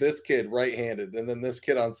like this kid right-handed, and then this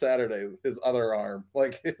kid on Saturday, his other arm.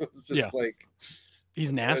 Like it was just like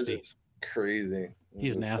he's nasty, crazy.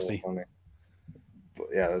 He's nasty. So funny. But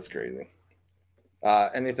yeah, that's crazy.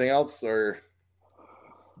 Anything else, or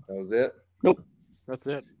that was it? Nope, that's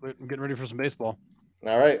it. I'm getting ready for some baseball.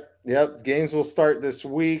 All right. Yep. Games will start this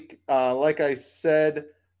week. Like I said,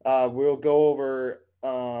 we'll go over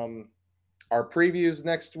our previews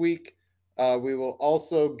next week. We will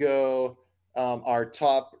also go our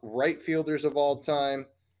top right fielders of all time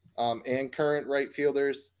and current right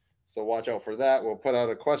fielders. So watch out for that. We'll put out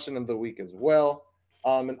a question of the week as well.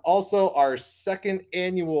 And also our second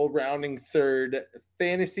annual Rounding Third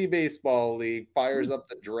Fantasy Baseball League fires up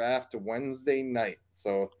the draft Wednesday night.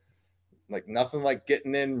 So like nothing like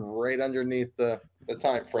getting in right underneath the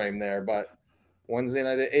time frame there. But Wednesday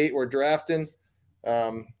night at 8, we're drafting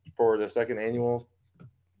for the second annual.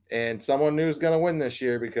 And someone new is going to win this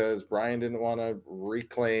year because Brian didn't want to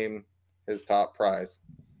reclaim his top prize.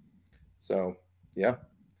 So, yeah.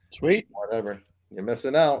 Sweet. Whatever. You're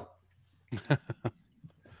missing out.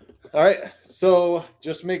 All right. So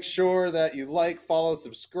just make sure that you like, follow,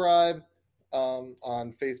 subscribe on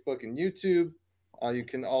Facebook and YouTube. You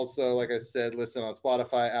can also, like I said, listen on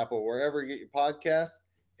Spotify, Apple, wherever you get your podcasts.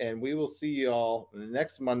 And we will see you all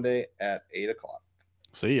next Monday at 8 o'clock.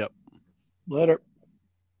 See ya. Later.